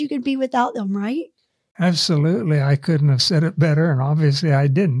strong as you can be without them, right? Absolutely. I couldn't have said it better, and obviously I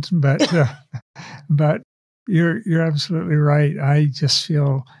didn't, but but you're absolutely right. I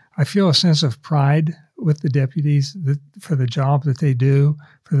feel a sense of pride with the deputies for the job that they do,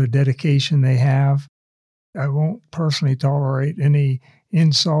 for the dedication they have. I won't personally tolerate any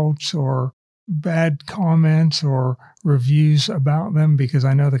insults or bad comments or reviews about them because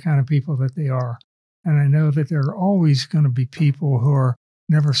I know the kind of people that they are. And I know that there are always going to be people who are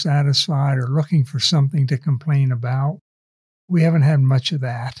never satisfied or looking for something to complain about. We haven't had much of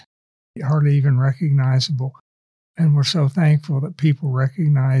that, hardly even recognizable. And we're so thankful that people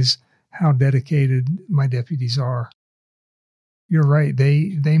recognize how dedicated my deputies are. You're right.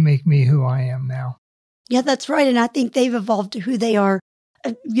 They make me who I am now. Yeah, that's right. And I think they've evolved to who they are,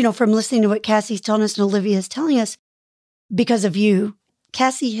 from listening to what Cassie's telling us and Olivia is telling us because of you.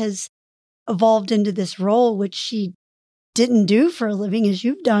 Cassie has evolved into this role, which she didn't do for a living as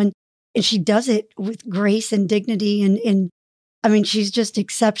you've done. And she does it with grace and dignity. And I mean, she's just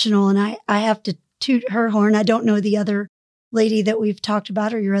exceptional. And I have to toot her horn. I don't know the other lady that we've talked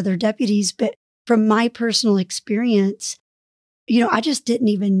about or your other deputies, but from my personal experience, I just didn't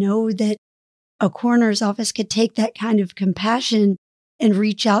even know that a coroner's office could take that kind of compassion and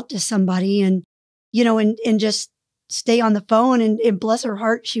reach out to somebody and just stay on the phone. And bless her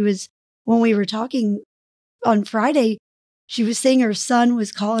heart, when we were talking on Friday, she was saying her son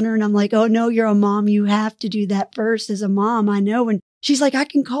was calling her. And I'm like, oh, no, you're a mom. You have to do that first as a mom. I know. And she's like, I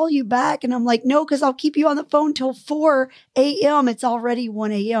can call you back. And I'm like, no, because I'll keep you on the phone till 4 a.m. It's already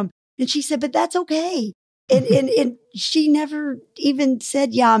 1 a.m. And she said, but that's okay. And she never even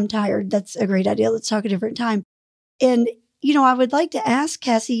said, yeah, I'm tired. That's a great idea. Let's talk a different time. And, I would like to ask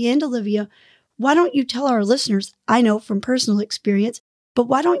Cassie and Olivia, why don't you tell our listeners, I know from personal experience, but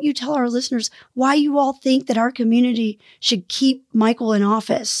why don't you tell our listeners why you all think that our community should keep Michael in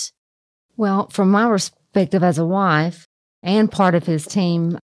office? Well, from my perspective as a wife and part of his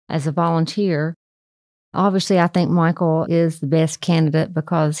team as a volunteer, obviously I think Michael is the best candidate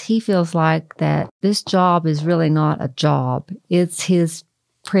because he feels like that this job is really not a job. It's his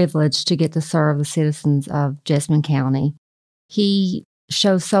privilege to get to serve the citizens of Jessamine County. He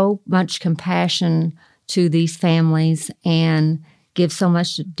shows so much compassion to these families and gives so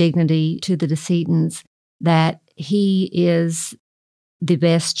much dignity to the decedents that he is the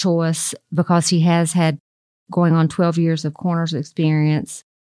best choice because he has had going on 12 years of coroner's experience.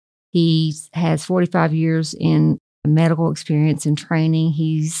 He has 45 years in medical experience and training.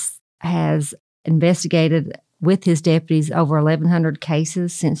 He has investigated with his deputies over 1,100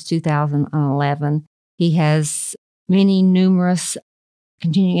 cases since 2011. He has numerous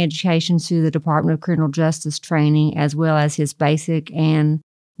continuing educations through the Department of Criminal Justice training, as well as his basic and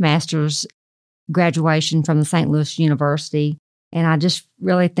master's graduation from the St. Louis University. And I just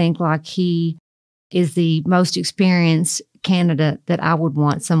really think like he is the most experienced candidate that I would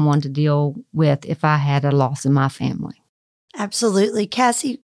want someone to deal with if I had a loss in my family. Absolutely.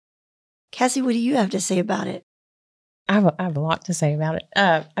 Cassie, what do you have to say about it? I have a lot to say about it.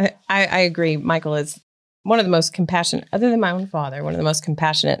 I agree. Michael is one of the most compassionate, other than my own father, one of the most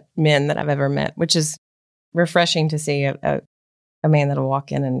compassionate men that I've ever met, which is refreshing to see a man that'll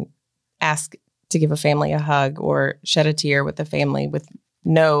walk in and ask to give a family a hug or shed a tear with the family with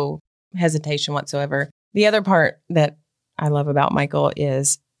no hesitation whatsoever. The other part that I love about Michael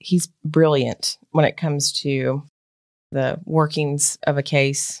is he's brilliant when it comes to the workings of a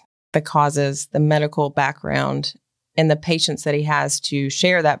case, the causes, the medical background, and the patience that he has to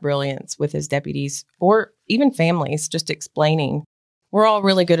share that brilliance with his deputies or even families, just explaining. We're all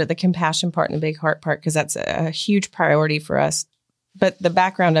really good at the compassion part and the big heart part because that's a huge priority for us. But the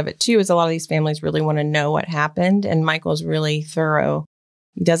background of it, too, is a lot of these families really want to know what happened. And Michael's really thorough.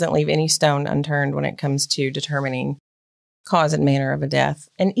 He doesn't leave any stone unturned when it comes to determining cause and manner of a death.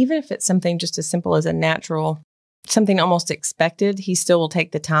 And even if it's something just as simple as a natural, something almost expected, he still will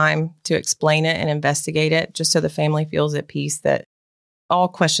take the time to explain it and investigate it just so the family feels at peace that all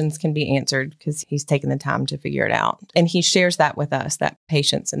questions can be answered because he's taken the time to figure it out. And he shares that with us, that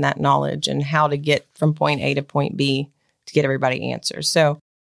patience and that knowledge and how to get from point A to point B to get everybody answers. So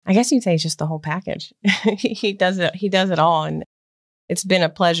I guess you'd say it's just the whole package. He does it all. And it's been a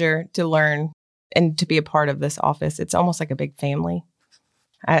pleasure to learn and to be a part of this office. It's almost like a big family.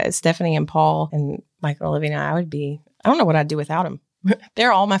 Stephanie and Paul and Michael and Olivia and I don't know what I'd do without them.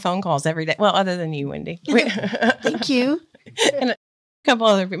 They're all my phone calls every day. Well, other than you, Wendy. Thank you. And a couple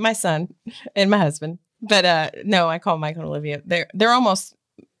other people, my son and my husband. But no, I call Michael and Olivia. They're almost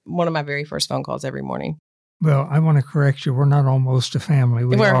one of my very first phone calls every morning. Well, I want to correct you. We're not almost a family.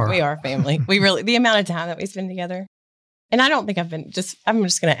 We are family. We really, the amount of time that we spend together. And I don't think I'm just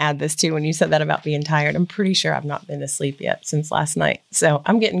going to add this too. When you said that about being tired, I'm pretty sure I've not been asleep yet since last night. So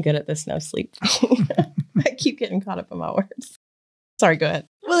I'm getting good at this no sleep. I keep getting caught up in my words. Sorry, go ahead.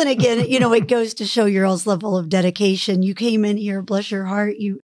 Well, and again, it goes to show your all's level of dedication. You came in here, bless your heart.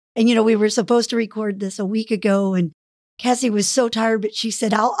 We were supposed to record this a week ago and Cassie was so tired, but she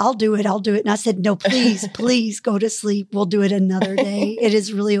said, I'll do it. I'll do it. And I said, no, please, please go to sleep. We'll do it another day. It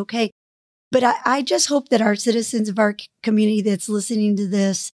is really okay. But I just hope that our citizens of our community that's listening to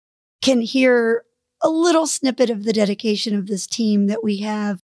this can hear a little snippet of the dedication of this team that we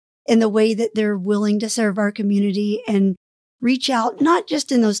have and the way that they're willing to serve our community and reach out, not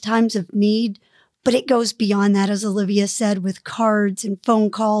just in those times of need, but it goes beyond that, as Olivia said, with cards and phone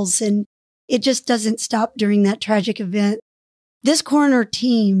calls, and it just doesn't stop during that tragic event. This coroner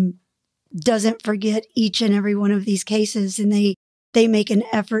team doesn't forget each and every one of these cases, and they make an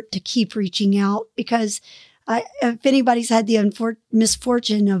effort to keep reaching out, because if anybody's had the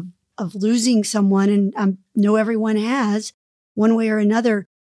misfortune of losing someone, and I know everyone has, one way or another,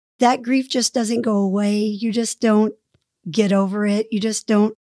 that grief just doesn't go away. You just don't get over it. You just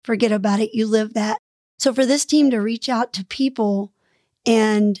don't forget about it. You live that. So for this team to reach out to people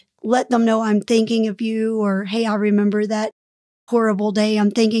and let them know, I'm thinking of you, or, hey, I remember that horrible day. I'm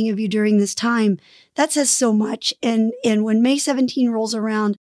thinking of you during this time. That says so much. And when May 17 rolls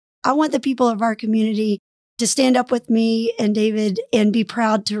around, I want the people of our community to stand up with me and David and be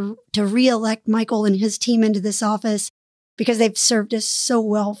proud to re-elect Michael and his team into this office, because they've served us so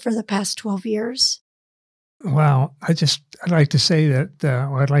well for the past 12 years. Well, I'd like to say that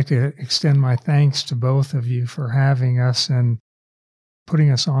I'd like to extend my thanks to both of you for having us and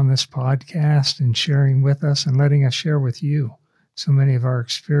putting us on this podcast and sharing with us and letting us share with you so many of our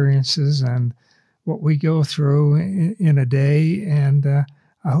experiences and what we go through in a day. And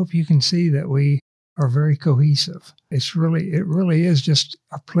I hope you can see that we are very cohesive. It really is just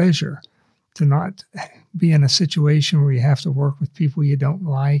a pleasure to not be in a situation where you have to work with people you don't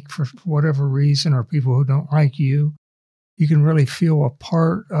like for whatever reason, or people who don't like you. You can really feel a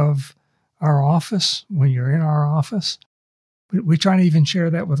part of our office when you're in our office. We try to even share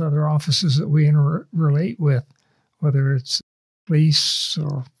that with other offices that we relate with, whether it's police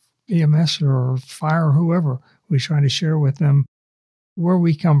or EMS or fire or whoever. We try to share with them where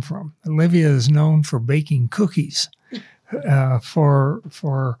we come from. Olivia is known for baking cookies for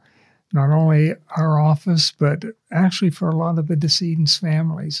not only our office, but actually for a lot of the decedent's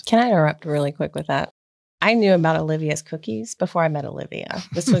families. Can I interrupt really quick with that? I knew about Olivia's cookies before I met Olivia.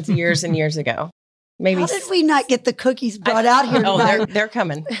 This was years and years ago. Maybe. How did we not get the cookies brought out here tonight? Oh, they're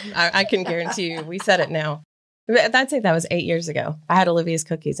coming. I can guarantee you. We said it now. I'd say that was 8 years ago. I had Olivia's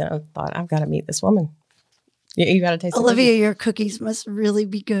cookies, and I thought, I've got to meet this woman. You got to taste Olivia, your cookies must really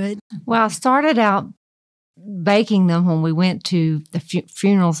be good. Well, I started out baking them when we went to the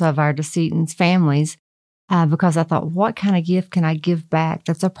funerals of our decedent's families, because I thought, what kind of gift can I give back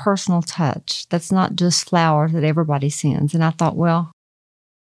that's a personal touch? That's not just flowers that everybody sends. And I thought, well,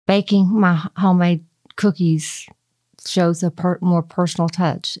 baking my homemade cookies shows a more personal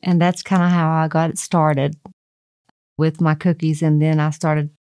touch. And that's kind of how I got it started with my cookies. And then I started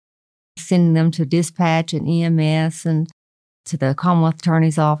sending them to dispatch and EMS and to the Commonwealth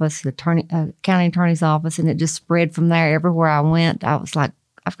Attorney's Office, the County Attorney's Office, and it just spread from there. Everywhere I went, I was like,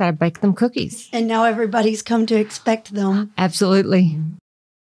 I've got to bake them cookies. And now everybody's come to expect them. Absolutely.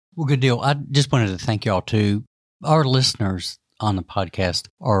 Well, good deal. I just wanted to thank y'all too. Our listeners on the podcast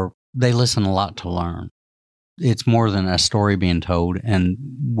they listen a lot to learn. It's more than a story being told, and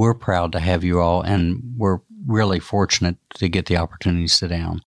we're proud to have you all, and we're really fortunate to get the opportunity to sit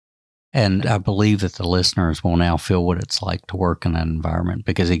down. And I believe that the listeners will now feel what it's like to work in that environment,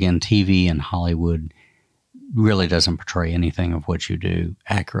 because again, TV and Hollywood really doesn't portray anything of what you do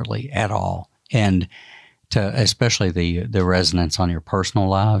accurately at all. And to especially the resonance on your personal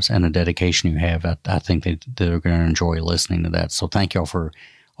lives and the dedication you have, I think they're going to enjoy listening to that. So thank y'all for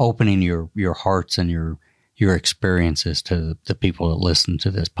opening your hearts and your experiences to the people that listen to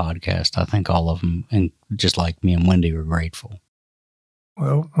this podcast. I think all of them, and just like me and Wendy, are grateful.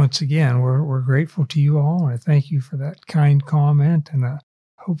 Well, once again, we're grateful to you all. I thank you for that kind comment, and I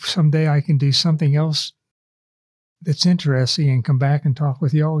hope someday I can do something else that's interesting and come back and talk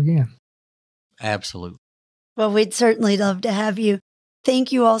with you all again. Absolutely. Well, we'd certainly love to have you.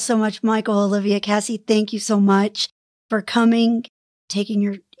 Thank you all so much, Michael, Olivia, Cassie. Thank you so much for coming, taking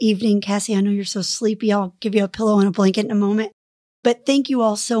your evening. Cassie, I know you're so sleepy. I'll give you a pillow and a blanket in a moment. But thank you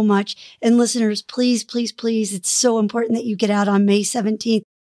all so much. And listeners, please, please, please, it's so important that you get out on May 17th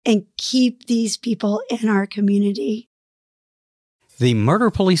and keep these people in our community. The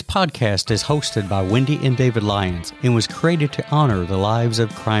Murder Police podcast is hosted by Wendy and David Lyons and was created to honor the lives of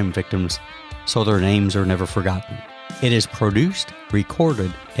crime victims so their names are never forgotten. It is produced,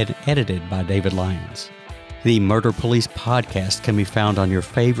 recorded, and edited by David Lyons. The Murder Police podcast can be found on your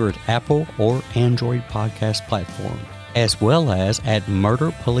favorite Apple or Android podcast platform, as well as at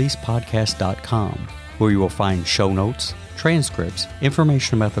murderpolicepodcast.com, where you will find show notes, transcripts,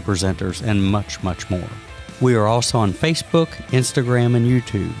 information about the presenters, and much, much more. We are also on Facebook, Instagram, and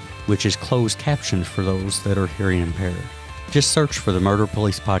YouTube, which is closed captions for those that are hearing impaired. Just search for the Murder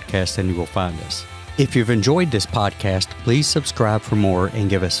Police Podcast and you will find us. If you've enjoyed this podcast, please subscribe for more and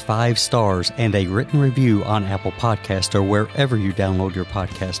give us 5 stars and a written review on Apple Podcasts or wherever you download your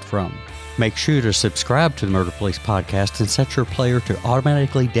podcast from. Make sure to subscribe to the Murder Police Podcast and set your player to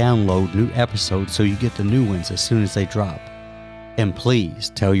automatically download new episodes so you get the new ones as soon as they drop. And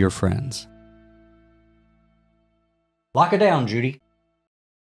please tell your friends. Lock it down, Judy.